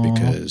things,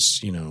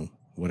 because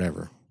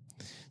whatever.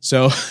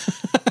 So,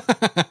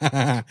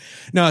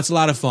 no, it's a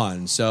lot of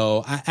fun.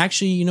 So,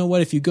 actually, you know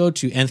what? If you go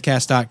to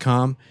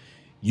nthcast.com.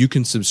 You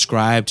can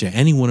subscribe to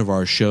any one of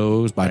our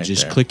shows by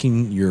just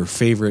clicking your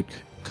favorite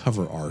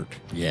cover art.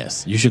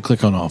 Yes. You should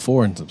click on all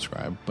 4 and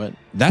subscribe, but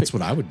that's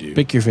what I would do.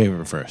 Pick your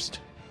favorite first.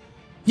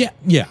 Yeah,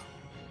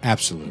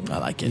 absolutely. I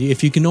like it.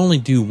 If you can only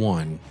do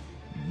one,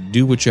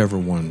 do whichever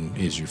one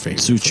is your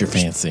favorite. Suits your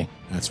fancy.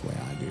 That's the way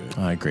I do it.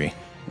 I agree.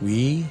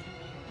 We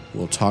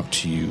will talk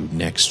to you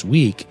next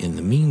week. In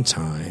the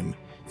meantime,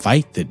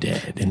 fight the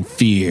dead and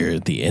fear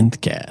the Nth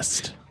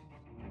Cast.